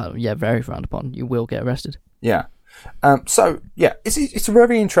upon. In fact, yeah, very frowned upon. You will get arrested. Yeah. So yeah, it's a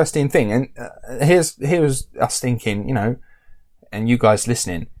very interesting thing, and here's us thinking, you know, and you guys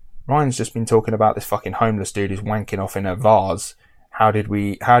listening. Ryan's just been talking about this fucking homeless dude who's wanking off in a vase. How did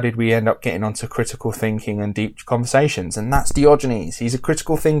we end up getting onto critical thinking and deep conversations? And that's Diogenes. He's a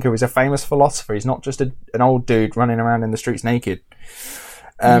critical thinker. He's a famous philosopher. He's not just an old dude running around in the streets naked.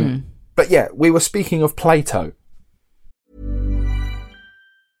 But yeah, we were speaking of Plato.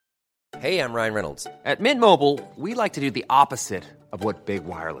 Hey, I'm Ryan Reynolds. At Mint Mobile, we like to do the opposite of what Big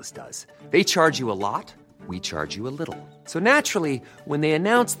Wireless does. They charge you a lot, we charge you a little. So naturally, when they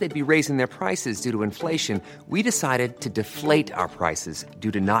announced they'd be raising their prices due to inflation, we decided to deflate our prices due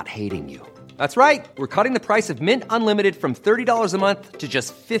to not hating you. That's right. We're cutting the price of Mint Unlimited from $30 a month to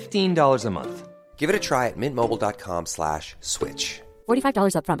just $15 a month. Give it a try at mintmobile.com/switch.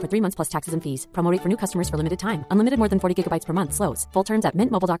 $45 up front for 3 months plus taxes and fees. Promo rate for new customers for limited time. Unlimited more than 40 gigabytes per month. Slows full terms at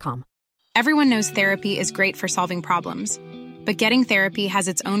mintmobile.com. Everyone knows therapy is great for solving problems, but getting therapy has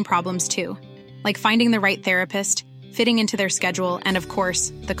its own problems too, like finding the right therapist, fitting into their schedule, and of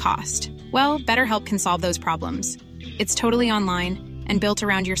course, the cost. Well, BetterHelp can solve those problems. It's totally online and built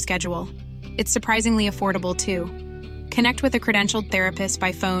around your schedule. It's surprisingly affordable too. Connect with a credentialed therapist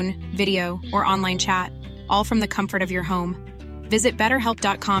by phone, video, or online chat, all from the comfort of your home. Visit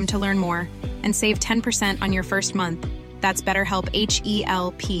BetterHelp.com to learn more and save 10% on your first month. That's BetterHelp,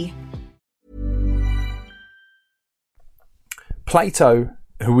 H-E-L-P. Plato,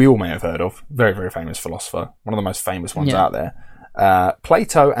 who we all may have heard of, very, very famous philosopher, one of the most famous ones out there.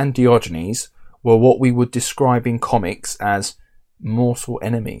 Plato and Diogenes were what we would describe in comics as mortal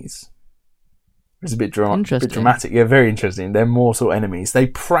enemies. It's a bit dramatic. Yeah, very interesting. They're mortal enemies. They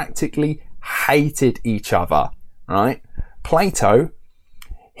practically hated each other, right? Plato,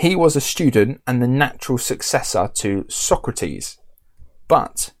 he was a student and the natural successor to Socrates.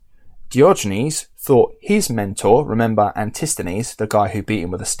 But Diogenes thought his mentor, remember Antisthenes, the guy who beat him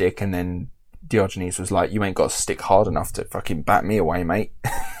with a stick, and then Diogenes was like, you ain't got a stick hard enough to fucking bat me away, mate.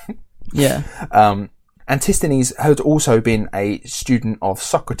 Yeah. Antisthenes had also been a student of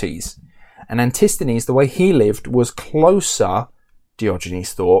Socrates. And Antisthenes, the way he lived, was closer,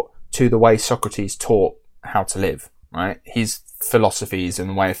 Diogenes thought, to the way Socrates taught how to live, right? His philosophies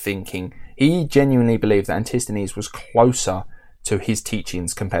and way of thinking. He genuinely believed that Antisthenes was closer to his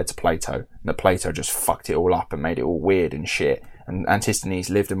teachings compared to Plato, that Plato just fucked it all up and made it all weird and shit, and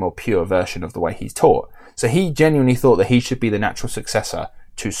Antisthenes lived a more pure version of the way he taught. So he genuinely thought that he should be the natural successor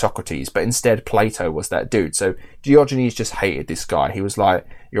to Socrates, but instead Plato was that dude. So Diogenes just hated this guy. He was like,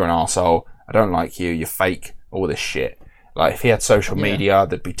 you're an arsehole, I don't like you, you're fake, all this shit. Like, if he had social media,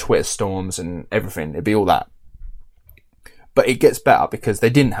 there'd be Twitter storms and everything, it'd be all that. But it gets better because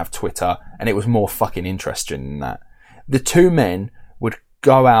they didn't have Twitter, and it was more fucking interesting than that. The two men would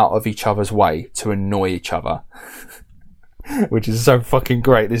go out of each other's way to annoy each other. Which is so fucking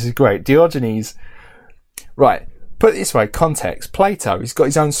great. This is great. Diogenes, right, put it this way, context. Plato, he's got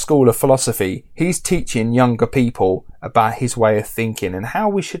his own school of philosophy. He's teaching younger people about his way of thinking and how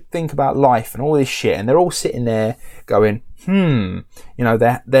we should think about life and all this shit. And they're all sitting there going, you know,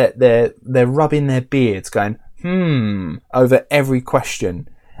 they're rubbing their beards going, over every question.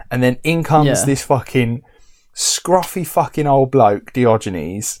 And then in comes this fucking scruffy fucking old bloke,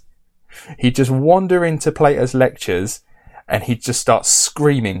 Diogenes. He'd just wander into Plato's lectures and he'd just start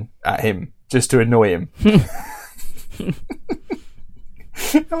screaming at him just to annoy him.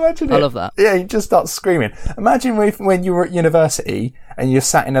 Imagine it. I love that. Yeah, he'd just start screaming. Imagine when you were at university and you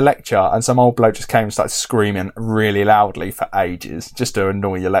sat in a lecture and some old bloke just came and started screaming really loudly for ages just to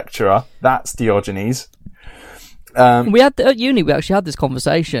annoy your lecturer. That's Diogenes. We had at uni. We actually had this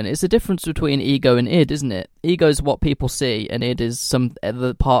conversation. It's the difference between ego and id, isn't it? Ego is what people see, and id is some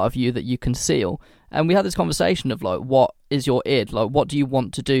other part of you that you conceal. And we had this conversation of like, what is your id? Like, what do you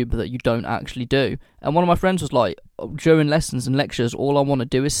want to do but that you don't actually do? And one of my friends was like, during lessons and lectures, all I want to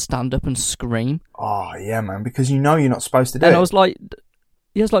do is stand up and scream. Oh yeah, man, because you know you're not supposed to do it. And I was like,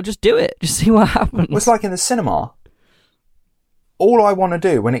 He was like, just do it. Just see what happens. Well, it's like in the cinema. All I want to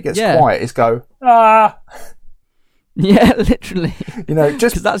do when it gets quiet is go, ah. Yeah, literally. You know,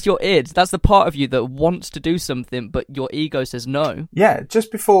 just because that's your id. That's the part of you that wants to do something, but your ego says no. Yeah,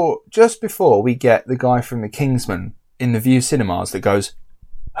 just before we get the guy from the Kingsman in the View cinemas that goes,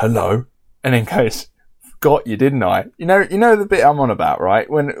 hello, and then goes, got you, didn't I? You know the bit I'm on about, right?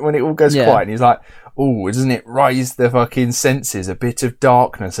 When it all goes quiet and he's like, oh, doesn't it raise the fucking senses? A bit of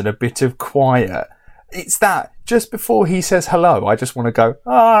darkness and a bit of quiet. It's that. Just before he says hello, I just want to go,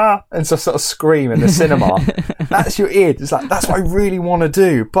 ah, and so sort of scream in the cinema. That's your id. It's like, that's what I really want to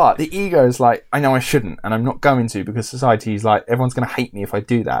do. But the ego is like, I know I shouldn't, and I'm not going to, because society is like, everyone's going to hate me if I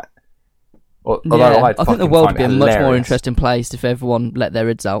do that. Although I think the world would be a much more interesting place if everyone let their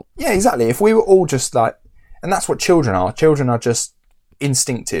ids out. Yeah, exactly. If we were all just like, and that's what children are. Children are just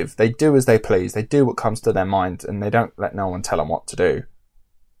instinctive. They do as they please. They do what comes to their mind, and they don't let no one tell them what to do.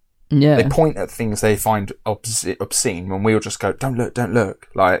 Yeah. They point at things they find obscene when we'll just go, don't look.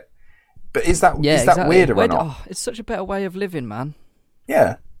 Like, but is that weirder or not? Oh, it's such a better way of living, man.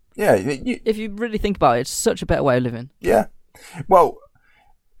 Yeah. Yeah. If you really think about it, it's such a better way of living. Yeah. Well,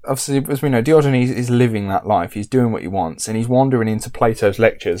 obviously, as we know, Diogenes is living that life. He's doing what he wants, and he's wandering into Plato's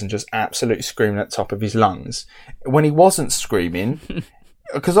lectures and just absolutely screaming at the top of his lungs. When he wasn't screaming,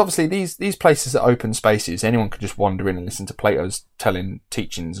 because obviously these places are open spaces. Anyone could just wander in and listen to Plato's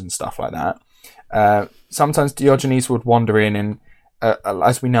teachings and stuff like that. Sometimes Diogenes would wander in and,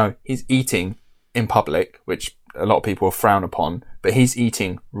 as we know, he's eating in public, which a lot of people frown upon, but he's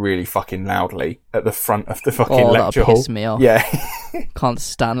eating really fucking loudly at the front of the fucking lecture hall. Piss me off. Yeah. Can't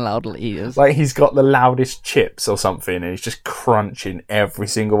stand loud eaters. Like, he's got the loudest chips or something, and he's just crunching every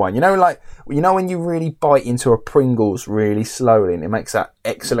single one. You know when you really bite into a Pringles really slowly and it makes that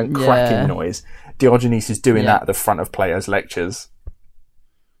excellent cracking noise? Diogenes is doing that at the front of Plato's lectures.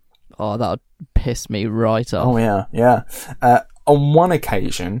 Oh, that would piss me right off. Oh, yeah. On one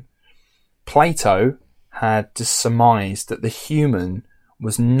occasion, Plato had to surmise that the human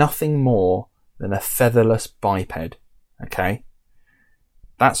was nothing more than a featherless biped. Okay?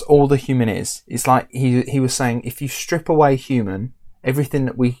 That's all the human is. It's like he was saying, if you strip away human, everything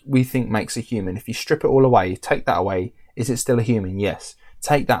that we think makes a human, if you strip it all away, take that away, is it still a human? Yes.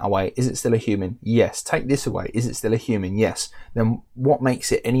 Take that away, is it still a human? Yes. Take this away, is it still a human? Yes. Then what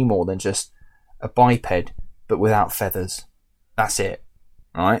makes it any more than just a biped, but without feathers? That's it.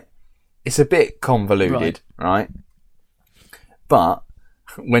 Right? It's a bit convoluted, right? But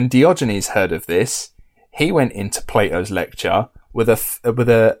when Diogenes heard of this, he went into Plato's lecture with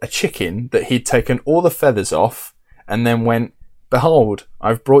a chicken that he'd taken all the feathers off, and then went, behold,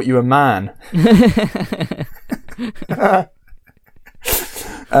 I've brought you a man. Do you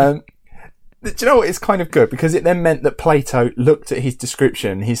know what? It's kind of good, because it then meant that Plato looked at his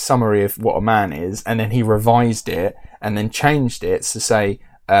description, his summary of what a man is, and then he revised it and then changed it to say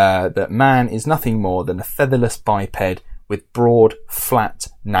that man is nothing more than a featherless biped with broad, flat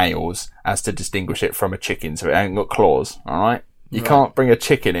nails, as to distinguish it from a chicken, so it ain't got claws, alright? You can't bring a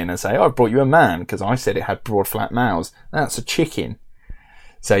chicken in and say, oh, I brought you a man, because I said it had broad, flat nails. That's a chicken.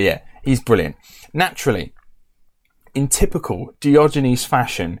 So yeah, he's brilliant. Naturally, in typical Diogenes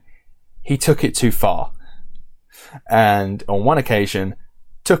fashion, he took it too far. And on one occasion,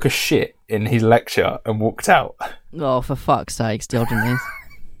 took a shit in his lecture and walked out. Oh, for fuck's sakes, Diogenes.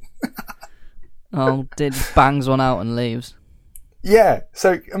 Bangs one out and leaves. Yeah,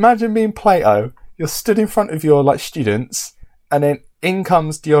 so imagine being Plato. You're stood in front of your students, and then in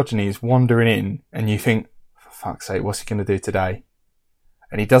comes Diogenes wandering in, and you think, for fuck's sake, what's he going to do today?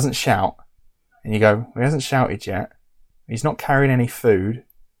 And he doesn't shout. And you go, well, he hasn't shouted yet. He's not carrying any food.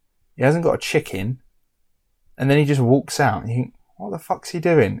 He hasn't got a chicken. And then he just walks out, and you think, what the fuck's he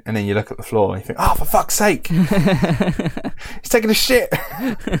doing? And then you look at the floor and you think, oh, for fuck's sake! He's taking a shit!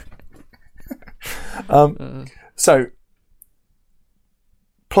 So,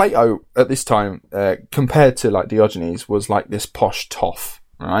 Plato at this time, compared to Diogenes, was like this posh toff,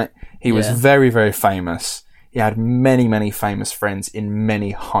 right? He was very, very famous. He had many, many famous friends in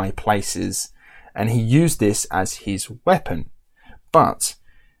many high places, and he used this as his weapon. But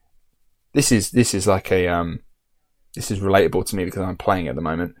this is like a this is relatable to me because I'm playing at the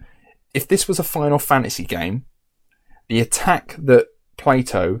moment. If this was a Final Fantasy game, the attack that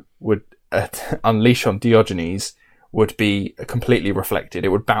Plato would unleash on Diogenes would be completely reflected. It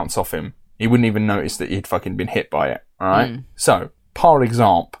would bounce off him. He wouldn't even notice that he'd fucking been hit by it. Alright? So, par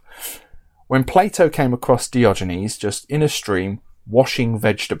exemple, when Plato came across Diogenes just in a stream washing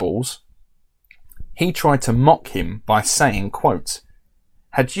vegetables, he tried to mock him by saying, quote,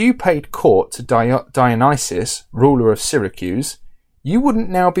 had you paid court to Dionysus, ruler of Syracuse, you wouldn't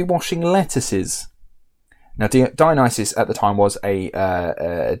now be washing lettuces. Now, Dionysus at the time was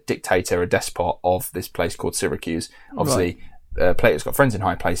a dictator, a despot of this place called Syracuse. Obviously, Plato's got friends in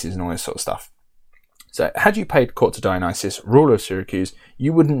high places and all this sort of stuff. So, had you paid court to Dionysus, ruler of Syracuse,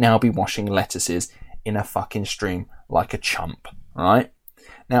 you wouldn't now be washing lettuces in a fucking stream like a chump, right?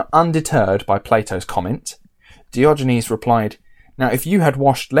 Now, undeterred by Plato's comment, Diogenes replied, now, if you had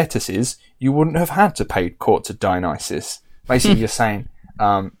washed lettuces, you wouldn't have had to pay court to Dionysus. Basically, you're saying,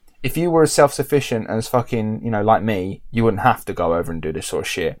 if you were as self-sufficient as fucking, like me, you wouldn't have to go over and do this sort of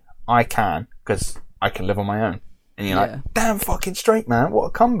shit. I can, because I can live on my own. And you're like, damn fucking straight, man. What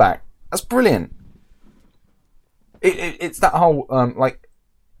a comeback. That's brilliant. It's that whole,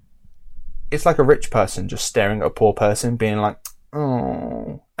 it's like a rich person just staring at a poor person being like,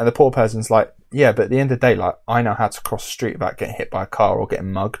 oh. And the poor person's like, yeah, but at the end of the day, like, I know how to cross the street without getting hit by a car or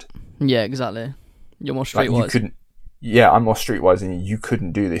getting mugged. Yeah, exactly. You're more streetwise. I'm more streetwise than you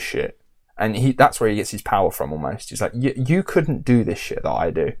couldn't do this shit. And that's where he gets his power from almost. He's like, you couldn't do this shit that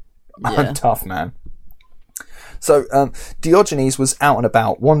I do. Yeah. I'm tough, man. So Diogenes was out and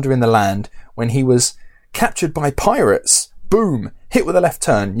about, wandering the land, when he was captured by pirates. Boom! Hit with a left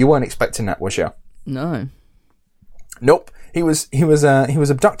turn. You weren't expecting that, was you? No. Nope. He was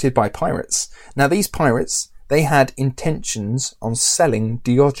abducted by pirates. Now these pirates, they had intentions on selling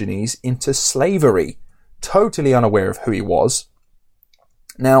Diogenes into slavery, totally unaware of who he was.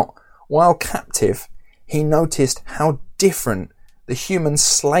 Now, while captive, he noticed how different the human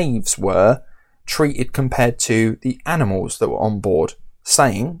slaves were treated compared to the animals that were on board,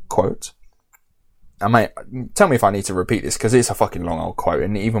 saying, quote, and mate, tell me if I need to repeat this, because it's a fucking long old quote,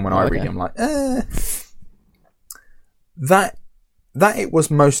 and even when I read it, I'm like, that it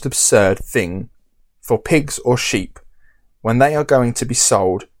was most absurd thing for pigs or sheep, when they are going to be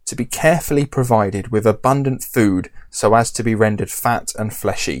sold, to be carefully provided with abundant food so as to be rendered fat and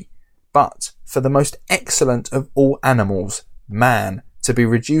fleshy, but for the most excellent of all animals, man, to be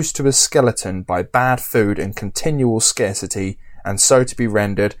reduced to a skeleton by bad food and continual scarcity, and so to be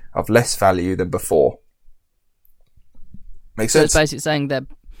rendered of less value than before. Makes sense? So it's basically saying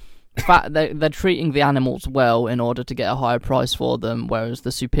they're treating the animals well in order to get a higher price for them, whereas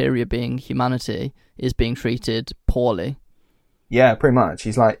the superior being, humanity, is being treated poorly. Yeah, pretty much.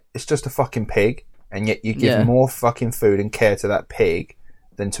 He's like, it's just a fucking pig, and yet you give more fucking food and care to that pig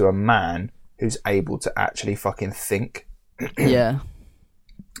than to a man who's able to actually fucking think. Yeah.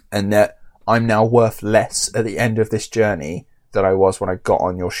 And that I'm now worth less at the end of this journey than I was when I got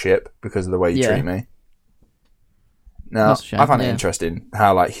on your ship because of the way you treat me. Now, I find it interesting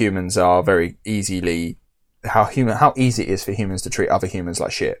how like humans are very easily how easy it is for humans to treat other humans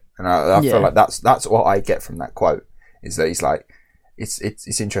like shit, and I feel like that's what I get from that quote, is that he's like,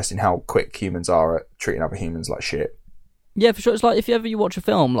 it's interesting how quick humans are at treating other humans like shit. Yeah, for sure. It's like if you watch a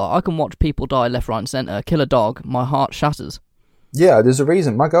film, like I can watch people die left, right, and centre. Kill a dog, my heart shatters. Yeah, there's a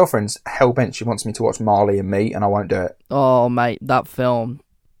reason. My girlfriend's hellbent. She wants me to watch Marley and Me, and I won't do it. Oh, mate, that film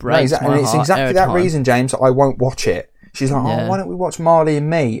breaks my heart. And it's exactly that reason, James, I won't watch it. She's like, oh, why don't we watch Marley and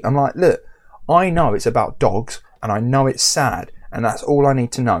Me? I'm like, look, I know it's about dogs, and I know it's sad, and that's all I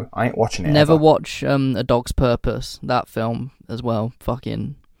need to know. I ain't watching it. Never watch A Dog's Purpose, that film as well.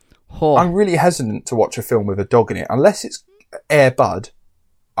 Fucking... Oh. I'm really hesitant to watch a film with a dog in it. Unless it's Air Bud,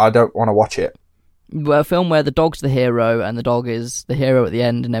 I don't want to watch it. Well, a film where the dog's the hero, and the dog is the hero at the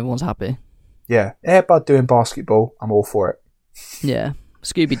end, and everyone's happy. Yeah, Air Bud doing basketball, I'm all for it. Yeah,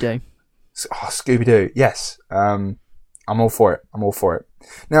 Scooby-Doo. Oh, Scooby-Doo, yes. I'm all for it.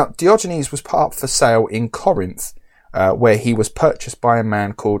 Now, Diogenes was put up for sale in Corinth, where he was purchased by a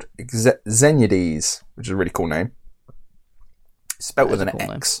man called Xeniades, which is a really cool name. Spelt with an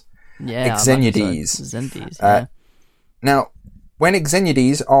X. Name. Yeah, Xeniades. Xeniades, yeah. Now, when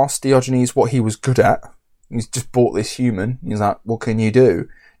Xeniades asked Diogenes what he was good at, he's just bought this human, he's like, what can you do?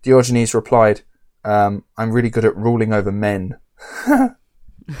 Diogenes replied, I'm really good at ruling over men.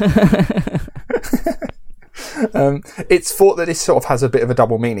 It's thought that this sort of has a bit of a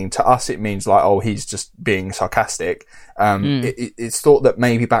double meaning. To us, it means like, oh, he's just being sarcastic. It's thought that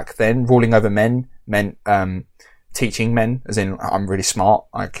maybe back then, ruling over men meant teaching men, as in, I'm really smart,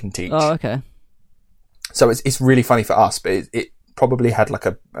 I can teach. Oh, okay. So it's really funny for us, but it probably had like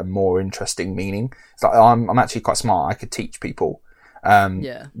a more interesting meaning. It's like, I'm actually quite smart, I could teach people.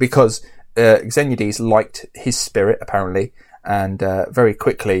 Because Xeniades liked his spirit, apparently, and very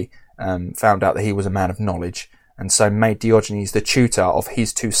quickly found out that he was a man of knowledge, and so made Diogenes the tutor of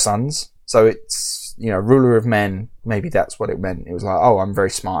his two sons. So it's, ruler of men, maybe that's what it meant. It was like, oh, I'm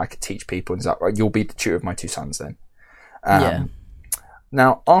very smart, I could teach people. And he's like, right, you'll be the tutor of my two sons then.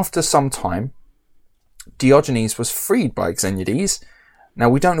 Now, after some time, Diogenes was freed by Xeniades. Now,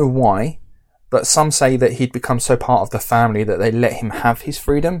 we don't know why, but some say that he'd become so part of the family that they let him have his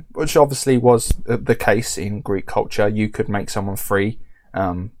freedom, which obviously was the case in Greek culture. You could make someone free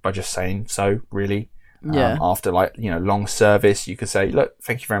by just saying so, really. After, long service, you could say, look,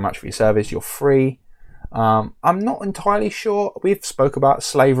 thank you very much for your service, you're free. I'm not entirely sure. We've spoke about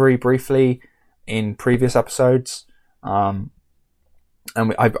slavery briefly in previous episodes. And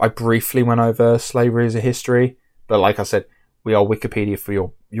I briefly went over slavery as a history, but like I said, we are Wikipedia for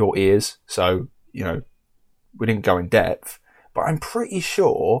your ears, so, we didn't go in depth. But I'm pretty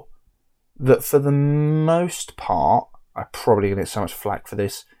sure that for the most part, I'm probably going to get so much flack for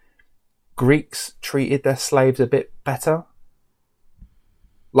this, Greeks treated their slaves a bit better.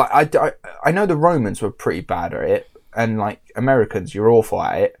 Like, I know the Romans were pretty bad at it, and, like, Americans, you're awful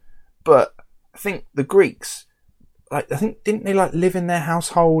at it, but I think the Greeks, didn't they, live in their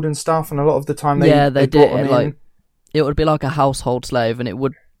household and stuff, and a lot of the time they did. Brought them in? It would be like a household slave, and it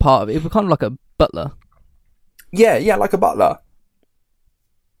would be kind of like a butler. Yeah, like a butler.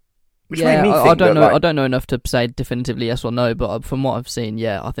 Which made me think I don't know. I don't know enough to say definitively yes or no, but from what I've seen,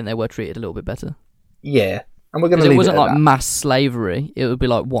 I think they were treated a little bit better. Yeah, and we're going to leave it wasn't at like that. mass slavery. It would be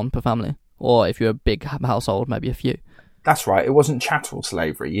like one per family, or if you're a big household, maybe a few. That's right. It wasn't chattel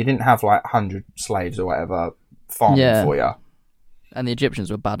slavery. You didn't have 100 slaves or whatever farming for you. And the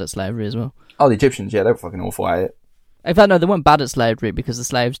Egyptians were bad at slavery as well. Oh, the Egyptians, they were fucking awful at it. In fact, no, they weren't bad at slavery because the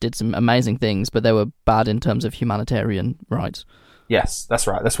slaves did some amazing things, but they were bad in terms of humanitarian rights. Yes, that's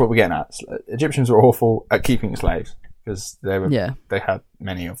right. That's what we're getting at. Egyptians were awful at keeping slaves because they had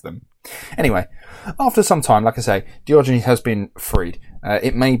many of them. Anyway, after some time, like I say, Diogenes has been freed.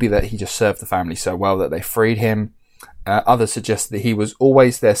 It may be that he just served the family so well that they freed him. Others suggest that he was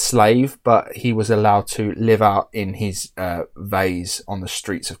always their slave, but he was allowed to live out in his vase on the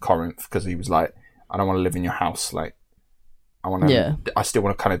streets of Corinth because he was like, I don't want to live in your house. I still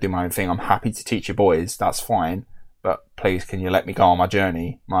want to kind of do my own thing. I'm happy to teach you boys. That's fine. But please, can you let me go on my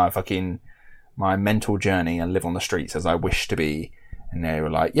journey, my mental journey, and live on the streets as I wish to be? And they were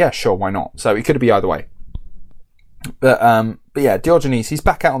like, yeah, sure, why not? So it could be either way. But yeah, Diogenes, he's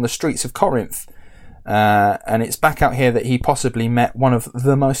back out on the streets of Corinth. And it's back out here that he possibly met one of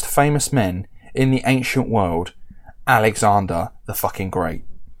the most famous men in the ancient world, Alexander the fucking Great.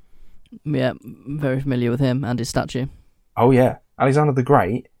 Yeah, very familiar with him and his statue. Oh yeah, Alexander the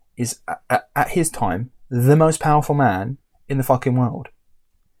Great is, at his time, the most powerful man in the fucking world.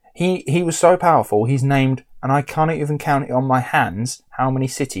 He was so powerful, he's named, and I can't even count it on my hands, how many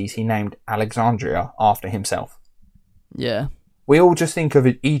cities he named Alexandria after himself. Yeah. We all just think of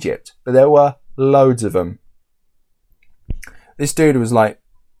Egypt, but there were loads of them. This dude was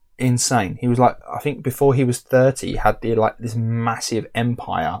insane. He was I think before he was 30, he had this massive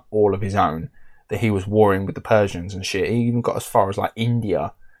empire all of his own that he was warring with the Persians and shit. He even got as far as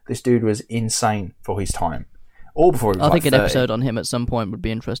India. This dude was insane for his time. All before he was I think 30. an episode on him at some point would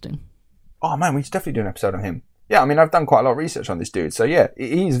be interesting. Oh man, we should definitely do an episode on him. Yeah, I mean, I've done quite a lot of research on this dude, so yeah,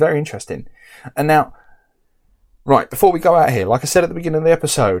 he's very interesting. And now, right, before we go out here, like I said at the beginning of the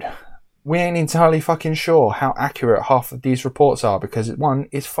episode, we ain't entirely fucking sure how accurate half of these reports are because, one,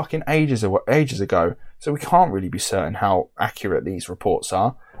 it's fucking ages ago, so we can't really be certain how accurate these reports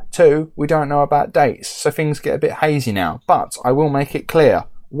are. Two, we don't know about dates, so things get a bit hazy now. But I will make it clear.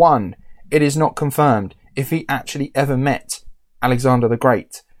 One, it is not confirmed if he actually ever met Alexander the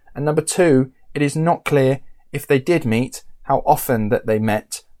Great. And number two, it is not clear if they did meet, how often that they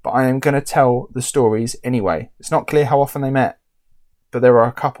met, but I am going to tell the stories anyway. It's not clear how often they met, but there are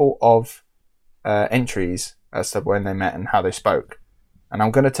a couple of entries as to when they met and how they spoke. And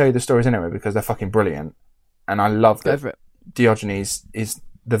I'm going to tell you the stories anyway because they're fucking brilliant. And I love that Diogenes is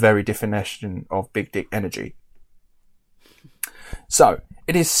the very definition of big dick energy. So,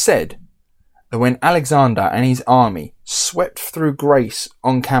 it is said that when Alexander and his army swept through Greece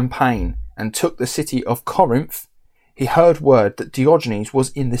on campaign and took the city of Corinth, he heard word that Diogenes was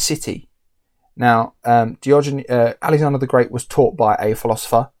in the city. Now, Alexander the Great was taught by a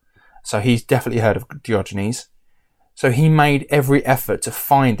philosopher, so he's definitely heard of Diogenes. So he made every effort to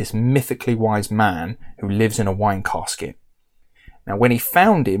find this mythically wise man who lives in a wine casket. Now, when he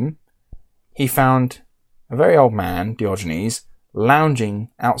found him, he found a very old man, Diogenes, lounging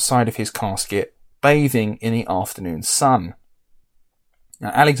outside of his casket, bathing in the afternoon sun.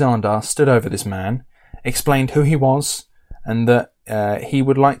 Now, Alexander stood over this man, explained who he was, and that he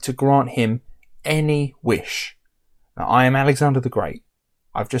would like to grant him any wish. Now, I am Alexander the Great.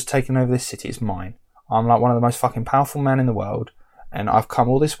 I've just taken over this city. It's mine. I'm one of the most fucking powerful men in the world, and I've come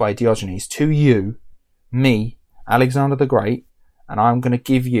all this way, Diogenes, to you, me, Alexander the Great, and I'm going to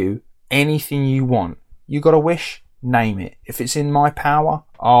give you anything you want You got a wish? Name it. If it's in my power,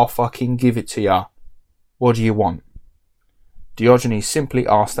 I'll fucking give it to ya. What do you want? Diogenes simply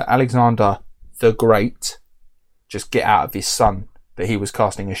asked that Alexander the Great just get out of his son, that he was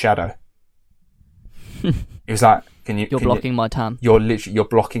casting a shadow. He was like, You're blocking my tan. You're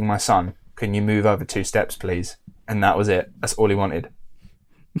blocking my son. Can you move over 2 steps, please? And that was it. That's all he wanted.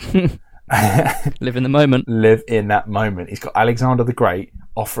 Live in the moment. Live in that moment. He's got Alexander the Great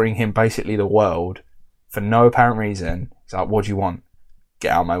offering him basically the world for no apparent reason. He's like, what do you want?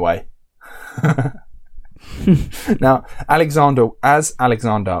 Get out of my way. Now, as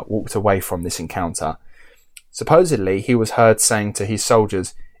Alexander walked away from this encounter, supposedly he was heard saying to his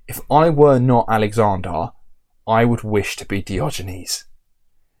soldiers, if I were not Alexander, I would wish to be Diogenes.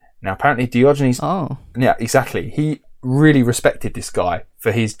 Now, apparently Diogenes... Oh. Yeah, exactly. He really respected this guy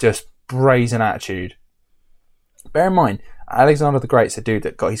for his just brazen attitude. Bear in mind, Alexander the Great's a dude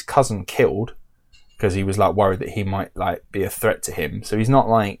that got his cousin killed because he was like worried that he might like be a threat to him. So he's not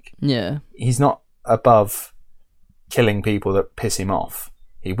like... Yeah. He's not above killing people that piss him off.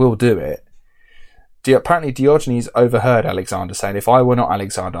 He will do it. Apparently Diogenes overheard Alexander saying, if I were not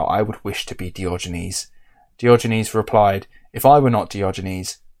Alexander, I would wish to be Diogenes. Diogenes replied, if I were not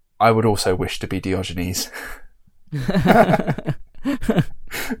Diogenes, I would also wish to be Diogenes.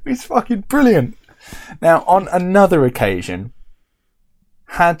 It's fucking brilliant. Now, on another occasion,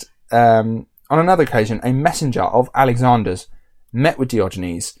 a messenger of Alexander's met with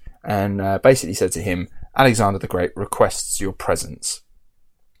Diogenes and basically said to him, Alexander the Great requests your presence.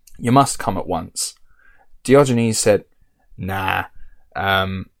 You must come at once. Diogenes said, nah.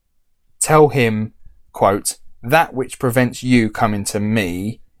 Tell him, quote, that which prevents you coming to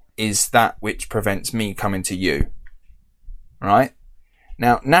me is that which prevents me coming to you. Right?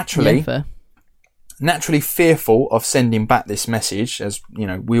 Now, naturally fearful of sending back this message, as you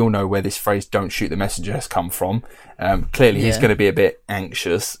know, we all know where this phrase "don't shoot the messenger" has come from. Clearly, he's going to be a bit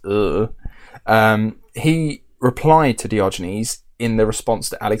anxious. He replied to Diogenes in the response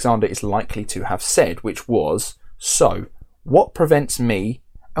that Alexander is likely to have said, which was, so, what prevents me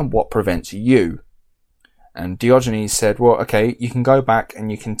and what prevents you? And Diogenes said, well, okay, you can go back and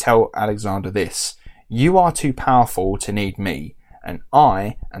you can tell Alexander this. You are too powerful to need me, and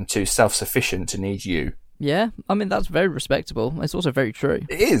I am too self-sufficient to need you. Yeah, I mean, that's very respectable. It's also very true.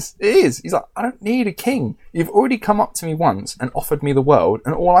 It is. He's like, I don't need a king. You've already come up to me once and offered me the world,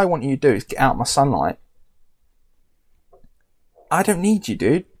 and all I want you to do is get out of my sunlight. I don't need you,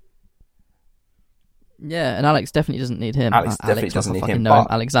 dude. Yeah, and Alex definitely doesn't need him. Alex definitely doesn't need him. But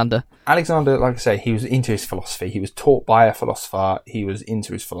Alexander, like I say, he was into his philosophy. He was taught by a philosopher. He was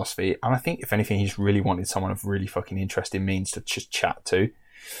into his philosophy. And I think, if anything, he's really wanted someone of really fucking interesting means to just chat to.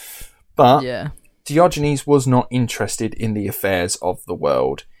 But yeah. Diogenes was not interested in the affairs of the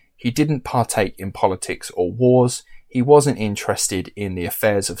world. He didn't partake in politics or wars. He wasn't interested in the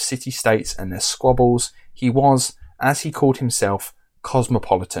affairs of city-states and their squabbles. He was, as he called himself,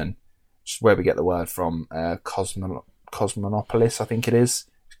 cosmopolitan, which is where we get the word from, cosmonopolis, I think it is.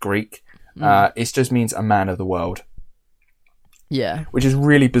 It's Greek. It just means a man of the world. Yeah. Which is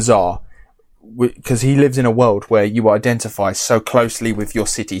really bizarre, because he lives in a world where you identify so closely with your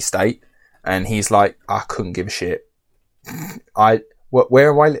city-state, and he's like, I couldn't give a shit.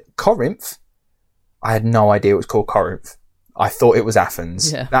 Where am I? Corinth? I had no idea it was called Corinth. I thought it was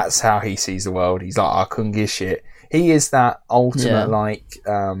Athens. Yeah. That's how he sees the world. He's like, I couldn't give a shit. He is that ultimate,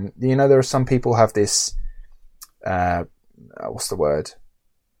 there are some people have this, what's the word?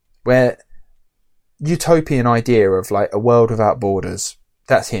 Where utopian idea of like a world without borders.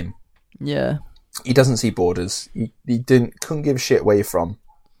 That's him. Yeah. He doesn't see borders. He couldn't give a shit where you're from.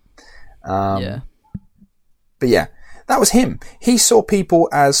 But yeah, that was him. He saw people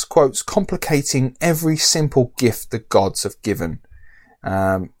as, quotes, complicating every simple gift the gods have given,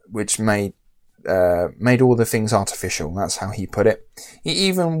 which made all the things artificial. That's how he put it. He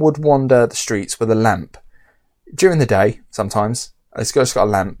even would wander the streets with a lamp. During the day, sometimes, he's just got a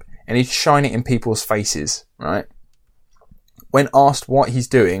lamp, and he'd shine it in people's faces, right? When asked what he's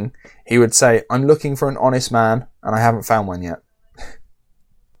doing, he would say, I'm looking for an honest man, and I haven't found one yet.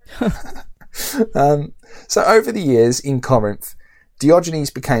 So over the years in Corinth, Diogenes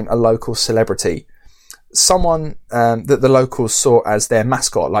became a local celebrity. Someone that the locals saw as their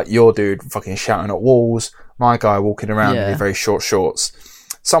mascot, like your dude fucking shouting at walls, my guy walking around in very short shorts.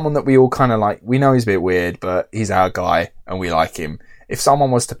 Someone that we all kind of like, we know he's a bit weird, but he's our guy and we like him. If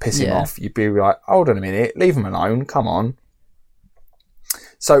someone was to piss him off, you'd be like, hold on a minute, leave him alone, come on.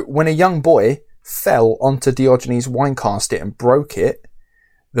 So when a young boy fell onto Diogenes' wine casket and broke it,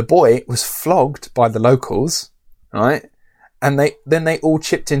 the boy was flogged by the locals, right? And they all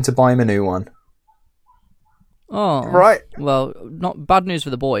chipped in to buy him a new one. Oh, right. Well, not bad news for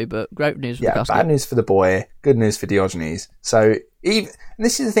the boy, but great news for the casket. Bad news for the boy, good news for Diogenes. So, and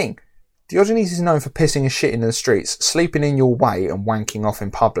this is the thing. Diogenes is known for pissing his shit in the streets, sleeping in your way and wanking off in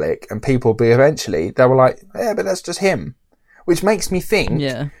public, and people they were like, yeah, but that's just him. Which makes me think,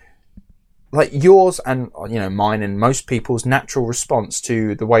 like yours and, mine and most people's natural response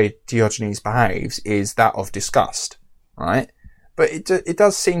to the way Diogenes behaves is that of disgust, right? But it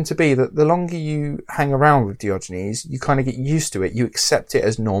does seem to be that the longer you hang around with Diogenes, you kind of get used to it. You accept it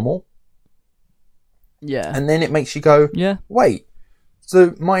as normal. Yeah. And then it makes you go, yeah, wait.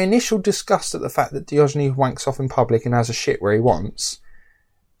 So my initial disgust at the fact that Diogenes wanks off in public and has a shit where he wants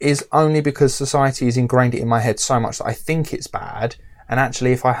is only because society has ingrained it in my head so much that I think it's bad. And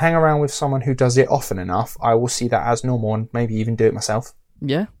actually, if I hang around with someone who does it often enough, I will see that as normal and maybe even do it myself.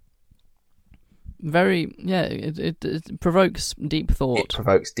 Yeah. It provokes deep thought. It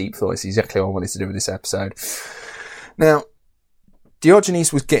provokes deep thought. It's exactly what I wanted to do with this episode. Now,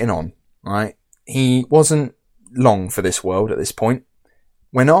 Diogenes was getting on, right? He wasn't long for this world at this point.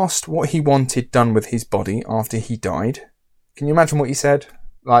 When asked what he wanted done with his body after he died, can you imagine what he said?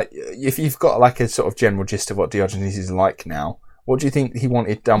 Like, if you've got like a sort of general gist of what Diogenes is like now, what do you think he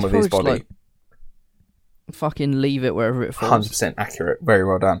wanted done with his body? Like, fucking leave it wherever it falls. 100% accurate. Very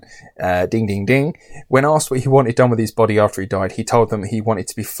well done. Ding, ding, ding. When asked what he wanted done with his body after he died, he told them he wanted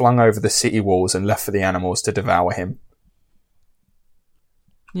to be flung over the city walls and left for the animals to devour him.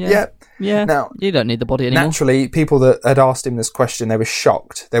 Yeah. Now, you don't need the body anymore. Naturally, people that had asked him this question, they were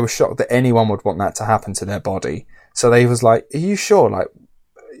shocked. They were shocked that anyone would want that to happen to their body. So they was like, are you sure? Like,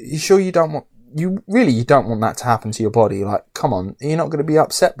 are you sure you don't want... You don't want that to happen to your body? Like, come on, you're not going to be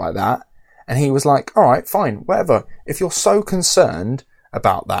upset by that? And he was like, all right, fine, whatever. If you're so concerned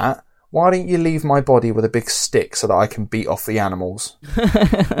about that, why don't you leave my body with a big stick so that I can beat off the animals?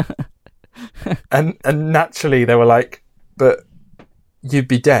 and naturally they were like, but you'd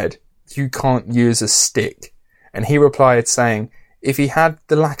be dead. You can't use a stick. And he replied saying, if he had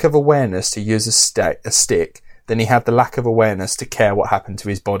the lack of awareness to use a stick, then he had the lack of awareness to care what happened to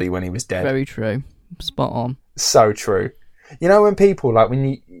his body when he was dead. Very true. Spot on. So true. You know, when people, like,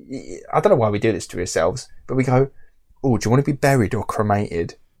 when I don't know why we do this to ourselves, but we go, oh, do you want to be buried or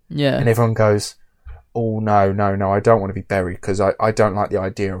cremated? Yeah. And everyone goes, oh, no, I don't want to be buried because I don't like the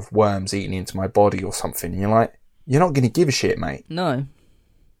idea of worms eating into my body or something. And you're like, you're not going to give a shit, mate. No.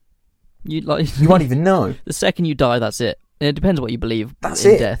 You won't even know. The second you die, that's it. It depends what you believe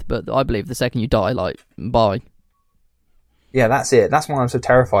in death, but I believe the second you die, like, bye. Yeah, that's it. That's why I'm so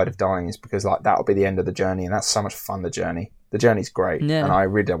terrified of dying, is because like that'll be the end of the journey, and that's so much fun. The journey's great, and I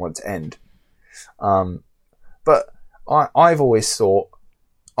really don't want it to end. But I've always thought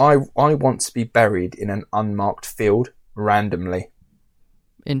I want to be buried in an unmarked field randomly.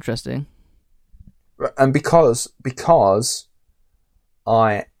 Interesting. And because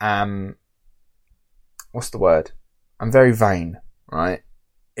I am, what's the word? I'm very vain, right?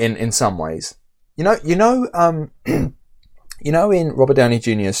 In some ways, you know. You know, in Robert Downey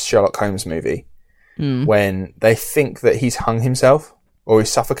Jr.'s Sherlock Holmes movie, when they think that he's hung himself or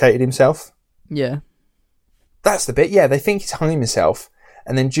he's suffocated himself? Yeah. That's the bit, yeah. They think he's hung himself,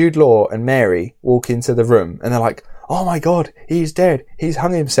 and then Jude Law and Mary walk into the room, and they're like, oh my God, he's dead. He's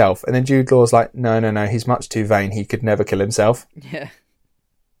hung himself. And then Jude Law's like, no, he's much too vain. He could never kill himself. Yeah.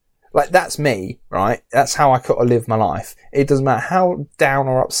 Like, that's me, right? That's how I could live my life. It doesn't matter how down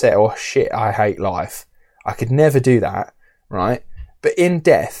or upset or shit I hate life. I could never do that. Right? But in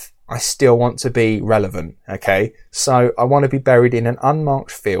death, I still want to be relevant, okay? So I want to be buried in an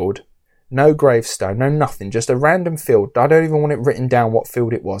unmarked field, no gravestone, no nothing, just a random field. I don't even want it written down what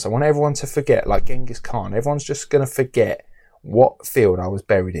field it was. I want everyone to forget, like Genghis Khan. Everyone's just going to forget what field I was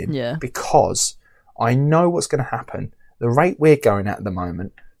buried in. Yeah. Because I know what's going to happen. The rate we're going at the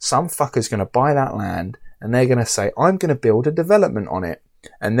moment, some fucker's going to buy that land and they're going to say, I'm going to build a development on it.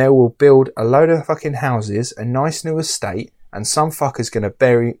 And they will build a load of fucking houses, a nice new estate, and some fucker's going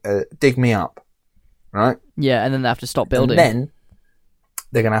to dig me up, right? Yeah, and then they have to stop building. And then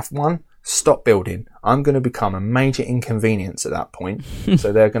they're going to have stop building. I'm going to become a major inconvenience at that point.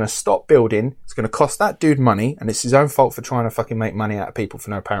 So they're going to stop building. It's going to cost that dude money, and it's his own fault for trying to fucking make money out of people for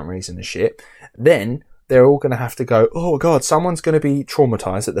no apparent reason and shit. Then they're all going to have to go, oh God, someone's going to be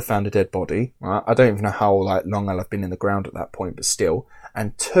traumatized that they found a dead body, right? I don't even know how long I'll have been in the ground at that point, but still.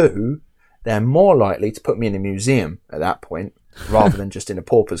 And two, they're more likely to put me in a museum at that point rather than just in a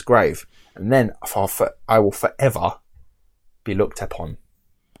pauper's grave. And then I will forever be looked upon.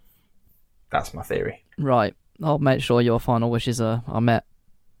 That's my theory. Right. I'll make sure your final wishes are met.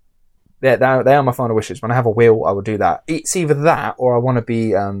 They are my final wishes. When I have a will, I will do that. It's either that or I want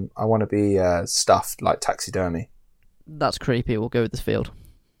to be stuffed like taxidermy. That's creepy. We'll go with this field.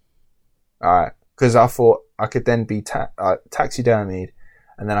 All right, because I thought I could then be taxidermied,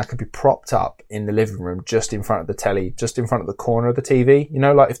 and then I could be propped up in the living room, just in front of the telly, just in front of the corner of the TV. You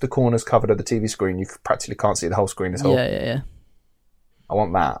know, like if the corner's covered of the TV screen, you practically can't see the whole screen at all. Yeah. I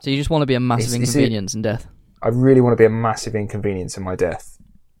want that. So you just want to be a massive inconvenience in death. I really want to be a massive inconvenience in my death.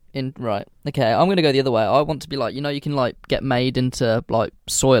 Right. Okay, I'm going to go the other way. I want to be like, you can like get made into like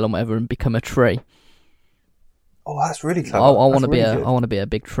soil and whatever and become a tree. Oh, that's really clever. I want to be a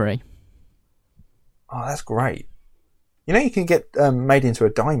big tree. Oh, that's great. You know, you can get made into a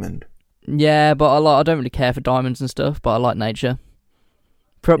diamond. Yeah, but I don't really care for diamonds and stuff, but I like nature.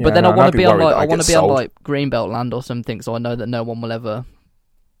 But then I want to be on like Greenbelt land or something, so I know that no one will ever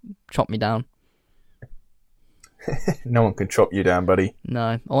chop me down. No one can chop you down, buddy. No,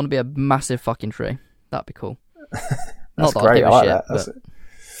 I want to be a massive fucking tree. That'd be cool. That's great. I like that.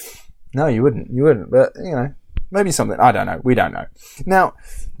 No, you wouldn't. But maybe something. I don't know. We don't know. Now,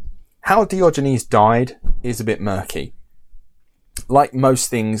 how Diogenes died is a bit murky. Like most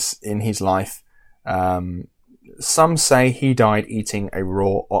things in his life, some say he died eating a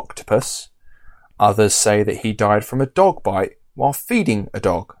raw octopus. Others say that he died from a dog bite while feeding a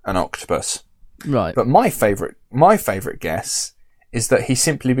dog an octopus. Right. But my favourite guess is that he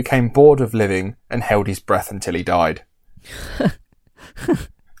simply became bored of living and held his breath until he died.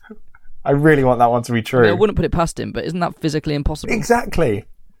 I really want that one to be true. I wouldn't put it past him, but isn't that physically impossible? Exactly.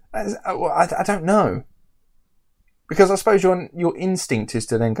 I don't know. Because I suppose your instinct is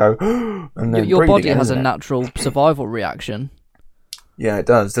to then go and then your body again, has a natural survival reaction. Yeah, it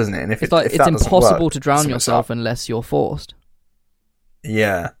does, doesn't it? And if it's it's impossible to drown yourself unless you're forced.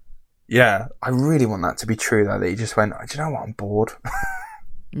 Yeah. Yeah, I really want that to be true, though, that he just went, do you know what, I'm bored.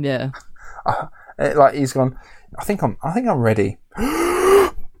 Yeah. Like, he's gone, I think I'm ready.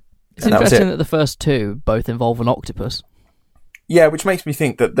 It's interesting that the first two both involve an octopus. Yeah, which makes me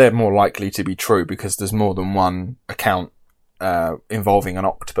think that they're more likely to be true because there's more than one account involving an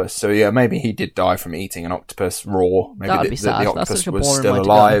octopus. So, yeah, maybe he did die from eating an octopus raw. Maybe That'd be sad. The octopus was still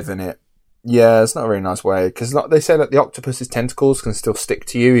alive and it... Yeah, it's not a very nice way, because they say that the octopus's tentacles can still stick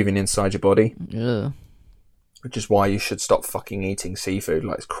to you, even inside your body. Yeah. Which is why you should stop fucking eating seafood,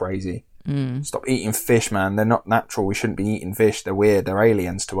 like it's crazy. Mm. Stop eating fish, man. They're not natural. We shouldn't be eating fish. They're weird. They're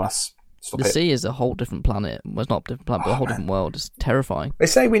aliens to us. Stop it. The sea is a whole different planet. Well, it's not a different planet, but a whole different world. It's terrifying. They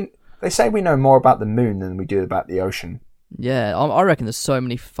say we know more about the moon than we do about the ocean. Yeah, I reckon there's so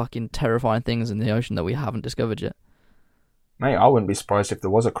many fucking terrifying things in the ocean that we haven't discovered yet. Mate, I wouldn't be surprised if there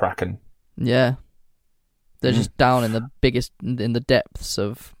was a kraken. Yeah. They're just down in the depths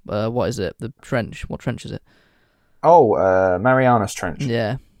of, what is it? The trench. What trench is it? Oh, Marianas Trench.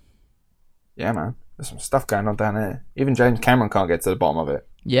 Yeah. Yeah, man. There's some stuff going on down there. Even James Cameron can't get to the bottom of it.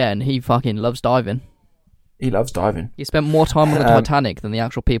 Yeah, and he fucking loves diving. He loves diving. He spent more time on the Titanic than the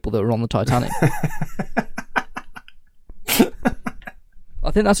actual people that were on the Titanic.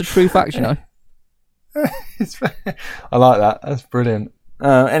 I think that's a true fact, you know. I like that. That's brilliant.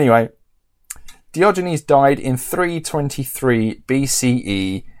 Anyway, Diogenes died in 323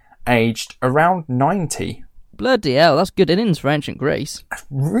 BCE, aged around 90. Bloody hell, that's good innings for ancient Greece.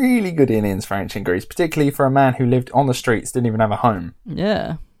 Really good innings for ancient Greece, particularly for a man who lived on the streets, didn't even have a home.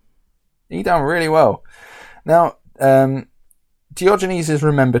 Yeah. He done really well. Now, Diogenes is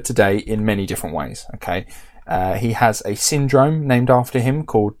remembered today in many different ways, okay? He has a syndrome named after him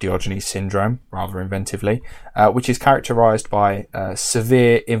called Diogenes syndrome, rather inventively, which is characterised by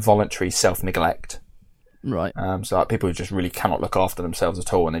severe involuntary self-neglect. Right. So like people who just really cannot look after themselves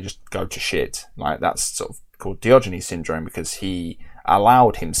at all and they just go to shit. Like that's sort of called Diogenes syndrome because he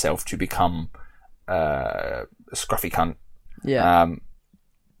allowed himself to become a scruffy cunt. Yeah.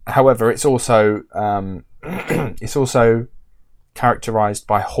 However, it's also characterised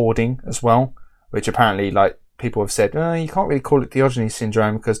by hoarding as well, which apparently, like, people have said, you can't really call it Diogenes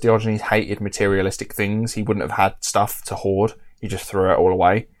syndrome because Diogenes hated materialistic things. He wouldn't have had stuff to hoard. He just threw it all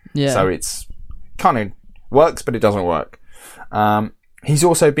away. Yeah. So it's kind of works, but it doesn't work. He's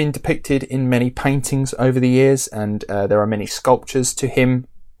also been depicted in many paintings over the years, and there are many sculptures to him.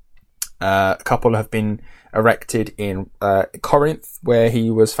 A couple have been erected in Corinth, where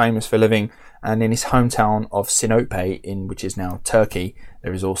he was famous for living, and in his hometown of Sinope, which is now Turkey,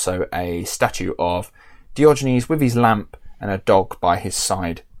 there is also a statue of Diogenes with his lamp and a dog by his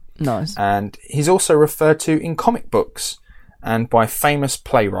side. Nice. And he's also referred to in comic books and by famous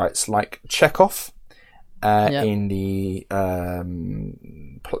playwrights like Chekhov in the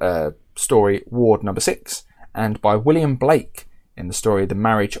story Ward No. 6, and by William Blake in the story The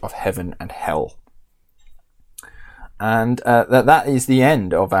Marriage of Heaven and Hell. And that is the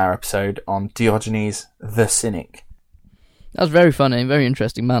end of our episode on Diogenes the Cynic. That was very funny, very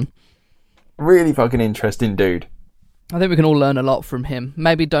interesting man. Really fucking interesting dude. I think we can all learn a lot from him.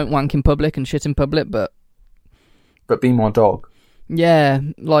 Maybe don't wank in public and shit in public, but be more dog. Yeah,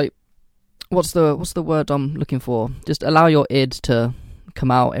 like, what's the word I'm looking for? Just allow your id to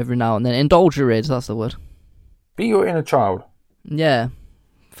come out every now and then. Indulge your id, that's the word. Be your inner child. Yeah.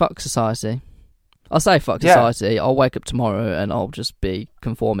 Fuck society. I'll say fuck society. I'll wake up tomorrow and I'll just be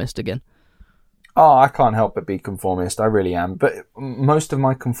conformist again. Oh, I can't help but be conformist. I really am. But most of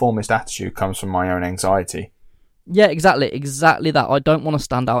my conformist attitude comes from my own anxiety. Yeah, exactly that. I don't want to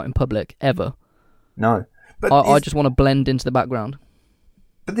stand out in public, ever. No. But I just want to blend into the background.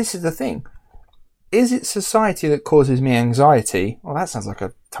 But this is the thing. Is it society that causes me anxiety? Well, that sounds like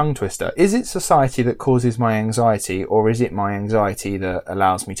a tongue twister. Is it society that causes my anxiety, or is it my anxiety that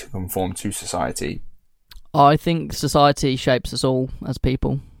allows me to conform to society? I think society shapes us all as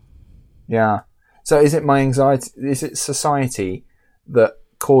people. Yeah. So is it my anxiety? Is it society that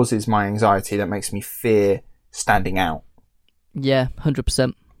causes my anxiety, that makes me fear standing out? Yeah,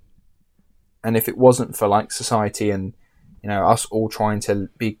 100%. And if it wasn't for like society and, you know, us all trying to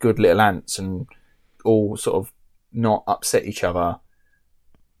be good little ants and all sort of not upset each other,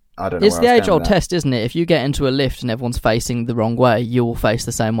 I don't know. It's the age-old test, isn't it? If you get into a lift and everyone's facing the wrong way, you will face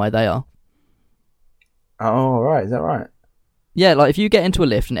the same way they are. Oh, right. Is that right? Yeah, like if you get into a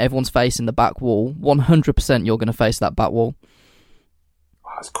lift and everyone's facing the back wall, 100% you're going to face that back wall. Oh,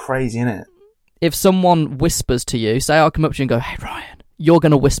 that's crazy, isn't it? If someone whispers to you, say I come up to you and go, "Hey, Ryan," you're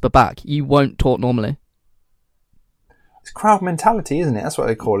going to whisper back. You won't talk normally. It's crowd mentality, isn't it? That's what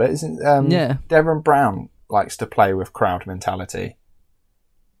they call it, isn't yeah. Devon Brown likes to play with crowd mentality.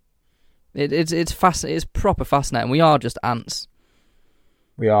 It's proper fascinating. We are just ants.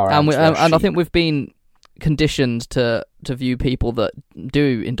 We are ants. And I sheep. think we've been conditioned to view people that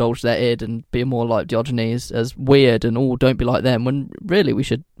do indulge their id and be more like Diogenes as weird and don't be like them, when really we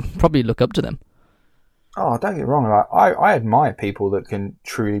should probably look up to them. Oh, don't get me wrong. Like, I admire people that can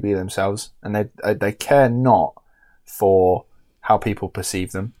truly be themselves, and they care not for how people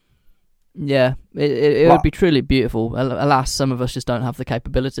perceive them. Yeah, it would be truly beautiful. Alas, some of us just don't have the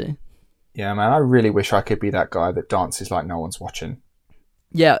capability. Yeah, man, I really wish I could be that guy that dances like no one's watching.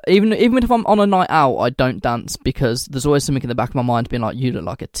 Yeah, even if I'm on a night out, I don't dance because there's always something in the back of my mind being like, you look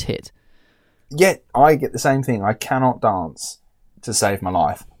like a tit. Yet, I get the same thing. I cannot dance to save my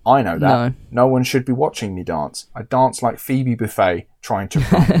life. I know that. No one should be watching me dance. I dance like Phoebe Buffay trying to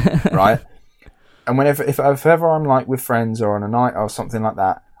run, right? And if ever I'm like with friends or on a night or something like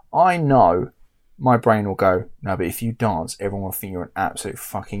that, I know my brain will go, no, but if you dance, everyone will think you're an absolute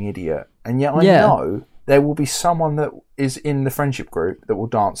fucking idiot. And yet I know there will be someone that is in the friendship group that will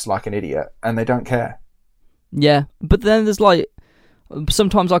dance like an idiot, and they don't care. Yeah, but then there's like,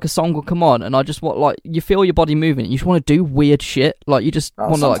 sometimes like a song will come on and I just want, like, you feel your body moving and you just want to do weird shit. Like you just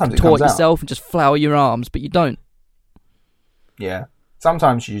want to like contort yourself and just flower your arms, but you don't. Yeah.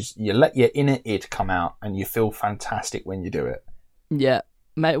 Sometimes you let your inner id come out and you feel fantastic when you do it. Yeah.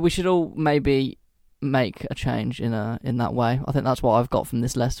 We should all maybe make a change in that way. I think that's what I've got from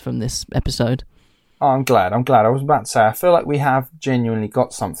this episode. Oh, I'm glad. I was about to say, I feel like we have genuinely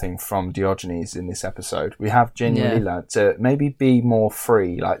got something from Diogenes in this episode. We have genuinely learned to maybe be more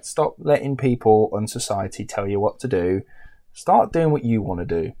free. Like, stop letting people and society tell you what to do. Start doing what you want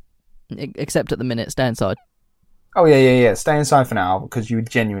to do. Except at the minute, stay inside. Oh, yeah. Stay inside for now, because you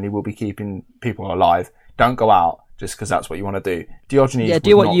genuinely will be keeping people alive. Don't go out just because that's what you want to do. Diogenes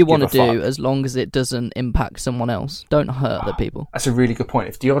do what you want to do as long as it doesn't impact someone else. Don't hurt the people. That's a really good point.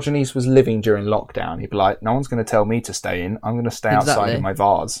 If Diogenes was living during lockdown, he'd be like, no one's going to tell me to stay in. I'm going to stay outside in my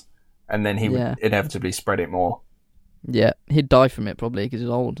vase. And then he would inevitably spread it more. Yeah, he'd die from it probably because he's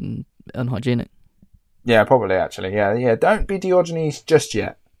old and unhygienic. Yeah, probably actually. Yeah. Don't be Diogenes just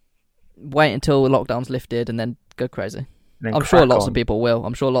yet. Wait until the lockdown's lifted and then go crazy. I'm sure lots of people will.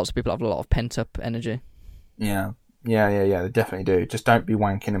 I'm sure lots of people have a lot of pent-up energy. Yeah, they definitely do. Just don't be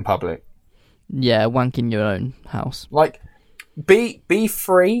wanking in public. Yeah, wanking your own house. Like, be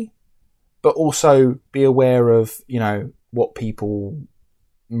free, but also be aware of, what people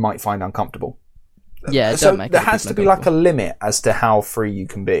might find uncomfortable. Yeah, so there has to be like a limit as to how free you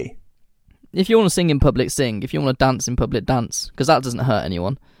can be. If you want to sing in public, sing. If you want to dance in public, dance. Because that doesn't hurt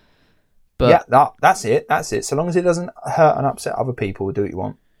anyone. But that's it. So long as it doesn't hurt and upset other people, do what you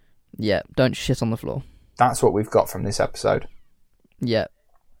want. Yeah, don't shit on the floor. That's what we've got from this episode. Yeah,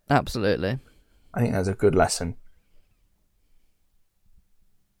 absolutely. I think that's a good lesson.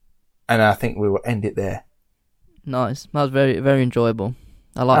 And I think we will end it there. Nice. That was very, very enjoyable.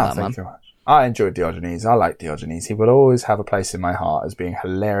 I like that, man. Thank you very much. I enjoyed Diogenes. I like Diogenes. He will always have a place in my heart as being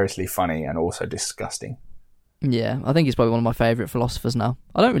hilariously funny and also disgusting. Yeah, I think he's probably one of my favourite philosophers now.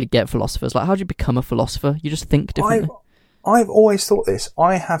 I don't really get philosophers. Like, how do you become a philosopher? You just think differently. I've always thought this.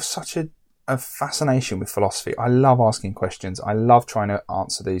 I have such a fascination with philosophy. I love asking questions. I love trying to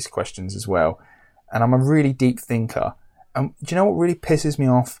answer these questions as well. And I'm a really deep thinker. Do you know what really pisses me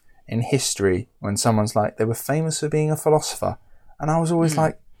off in history when someone's like, they were famous for being a philosopher? And I was always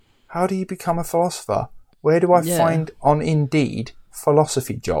like, how do you become a philosopher? Where do I find on Indeed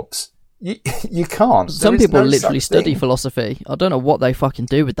philosophy jobs? You can't. Some people literally study philosophy. I don't know what they fucking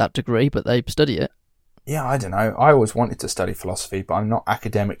do with that degree, but they study it. Yeah, I don't know. I always wanted to study philosophy, but I'm not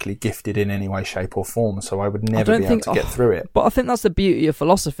academically gifted in any way, shape or form, so I would never be able to get through it. But I think that's the beauty of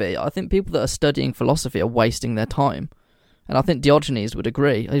philosophy. I think people that are studying philosophy are wasting their time. And I think Diogenes would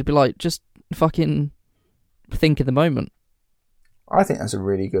agree. He'd be like, just fucking think in the moment. I think that's a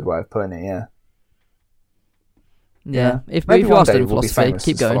really good way of putting it, yeah. Yeah. If you are studying philosophy,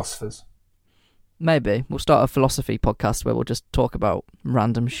 keep going. Philosophers. Maybe. We'll start a philosophy podcast where we'll just talk about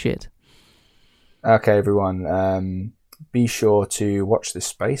random shit. Okay, everyone. Be sure to watch this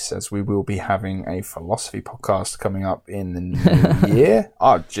space as we will be having a philosophy podcast coming up in the new year.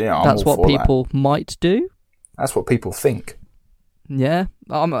 Oh, gee, that's what people might do? That's what people think. Yeah?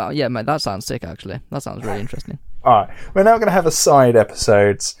 Yeah, mate, that sounds sick, actually. That sounds really interesting. All right. We're now going to have a side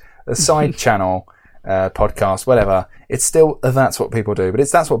episodes, a side channel, podcast, whatever. It's still That's What People Do, but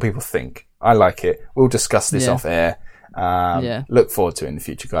it's That's What People Think. I like it. We'll discuss this off air. Look forward to it in the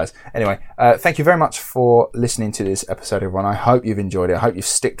future, guys. Anyway, thank you very much for listening to this episode, everyone. I hope you've enjoyed it. I hope you've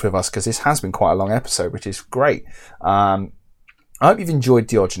sticked with us because this has been quite a long episode, which is great. I hope you've enjoyed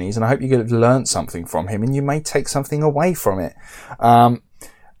Diogenes and I hope you've learned something from him and you may take something away from it.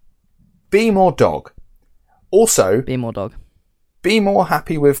 Be more dog. Also, be more dog. Be more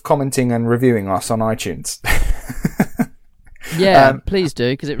happy with commenting and reviewing us on iTunes. Yeah, please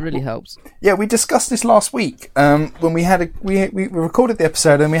do, because it really helps. Yeah, we discussed this last week when we had we recorded the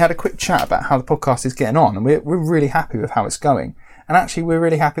episode and we had a quick chat about how the podcast is getting on, and we're really happy with how it's going. And actually, we're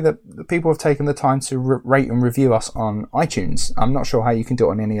really happy that the people have taken the time to rate and review us on iTunes. I'm not sure how you can do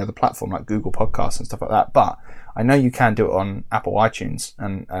it on any other platform like Google Podcasts and stuff like that, but I know you can do it on Apple iTunes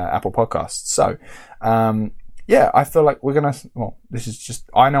and Apple Podcasts. So, yeah, I feel like we're going to... Well, this is just...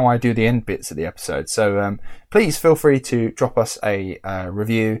 I know I do the end bits of the episode. So please feel free to drop us a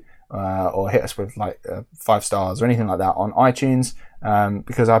review or hit us with 5 stars or anything like that on iTunes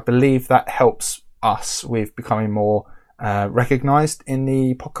because I believe that helps us with becoming more recognised in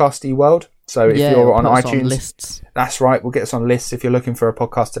the podcasty world. So if you're on iTunes... lists. That's right. We'll get us on lists. If you're looking for a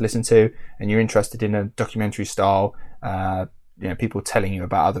podcast to listen to and you're interested in a documentary style, people telling you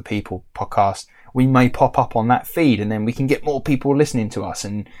about other people podcast, we may pop up on that feed and then we can get more people listening to us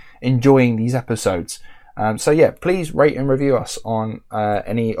and enjoying these episodes. So yeah, please rate and review us on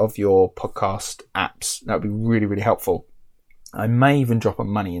any of your podcast apps. That would be really, really helpful. I may even drop a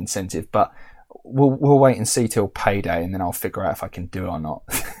money incentive, but we'll wait and see till payday and then I'll figure out if I can do it or not.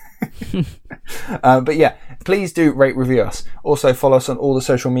 But yeah, please do rate, review us. Also follow us on all the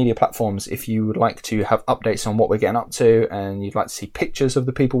social media platforms if you would like to have updates on what we're getting up to and you'd like to see pictures of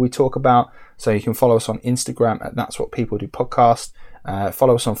the people we talk about. So you can follow us on Instagram at That's What People Do Podcast.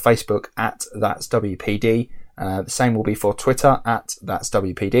 Follow us on Facebook at That's WPD. The same will be for Twitter at That's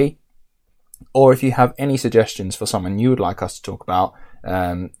WPD. Or if you have any suggestions for someone you would like us to talk about,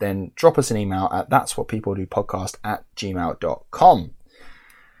 then drop us an email at that'swhatpeopledopodcast@gmail.com.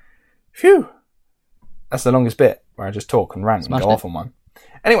 Phew. That's the longest bit where I just talk and rant and go off on one.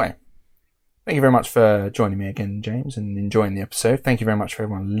 Anyway, thank you very much for joining me again, James, and enjoying the episode. Thank you very much for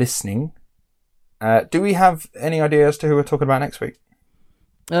everyone listening. Do we have any idea as to who we're talking about next week?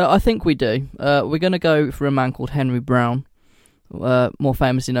 I think we do. We're going to go for a man called Henry Brown, more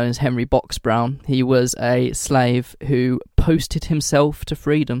famously known as Henry Box Brown. He was a slave who posted himself to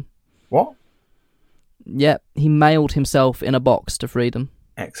freedom. What? Yep, he mailed himself in a box to freedom.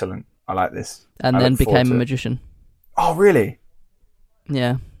 Excellent. I like this. And then became a magician. Oh, really?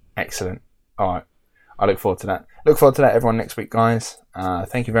 Yeah. Excellent. All right. I look forward to that. Look forward to that, everyone, next week, guys.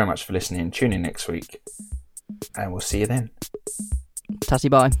 Thank you very much for listening. Tune in next week. And we'll see you then. Tatty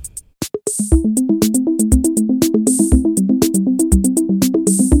bye.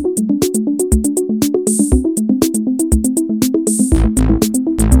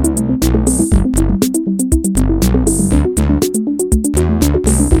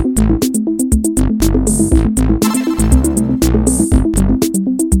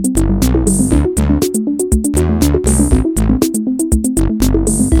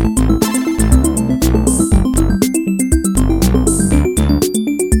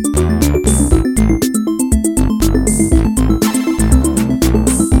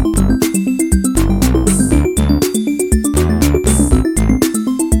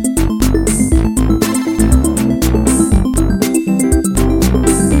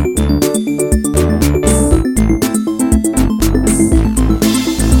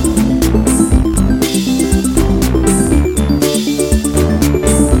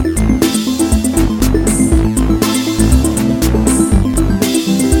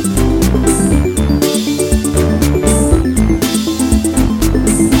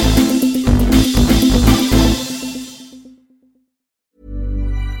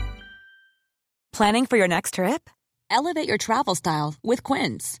 Planning for your next trip? Elevate your travel style with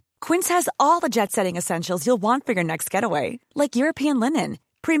Quince. Quince has all the jet-setting essentials you'll want for your next getaway, like European linen,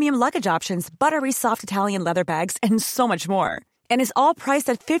 premium luggage options, buttery soft Italian leather bags, and so much more. And is all priced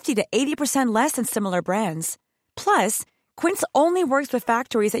at 50 to 80% less than similar brands. Plus, Quince only works with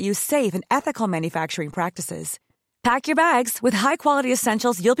factories that use safe and ethical manufacturing practices. Pack your bags with high-quality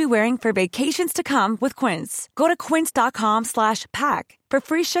essentials you'll be wearing for vacations to come with Quince. Go to quince.com/pack for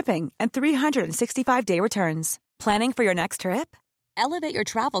free shipping and 365-day returns. Planning for your next trip? Elevate your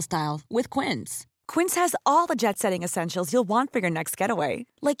travel style with Quince. Quince has all the jet-setting essentials you'll want for your next getaway,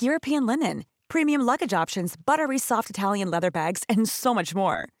 like European linen, premium luggage options, buttery soft Italian leather bags, and so much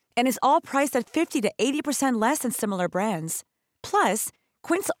more. And is all priced at 50 to 80% less than similar brands. Plus,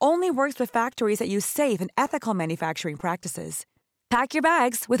 Quince only works with factories that use safe and ethical manufacturing practices. Pack your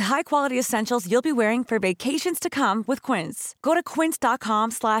bags with high-quality essentials you'll be wearing for vacations to come with Quince. Go to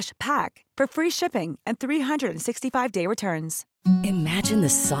quince.com/pack for free shipping and 365-day returns. Imagine the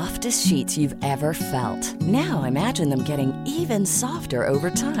softest sheets you've ever felt. Now imagine them getting even softer over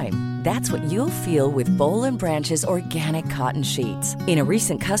time. That's what you'll feel with Boll & Branch's organic cotton sheets. In a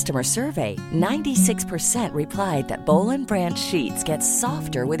recent customer survey, 96% replied that Boll & Branch sheets get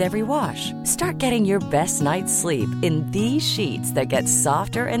softer with every wash. Start getting your best night's sleep in these sheets that get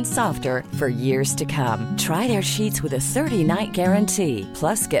softer and softer for years to come. Try their sheets with a 30-night guarantee.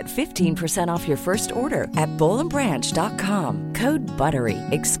 Plus, get 15% off your first order at bollandbranch.com. Code BUTTERY.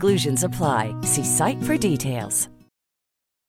 Exclusions apply. See site for details.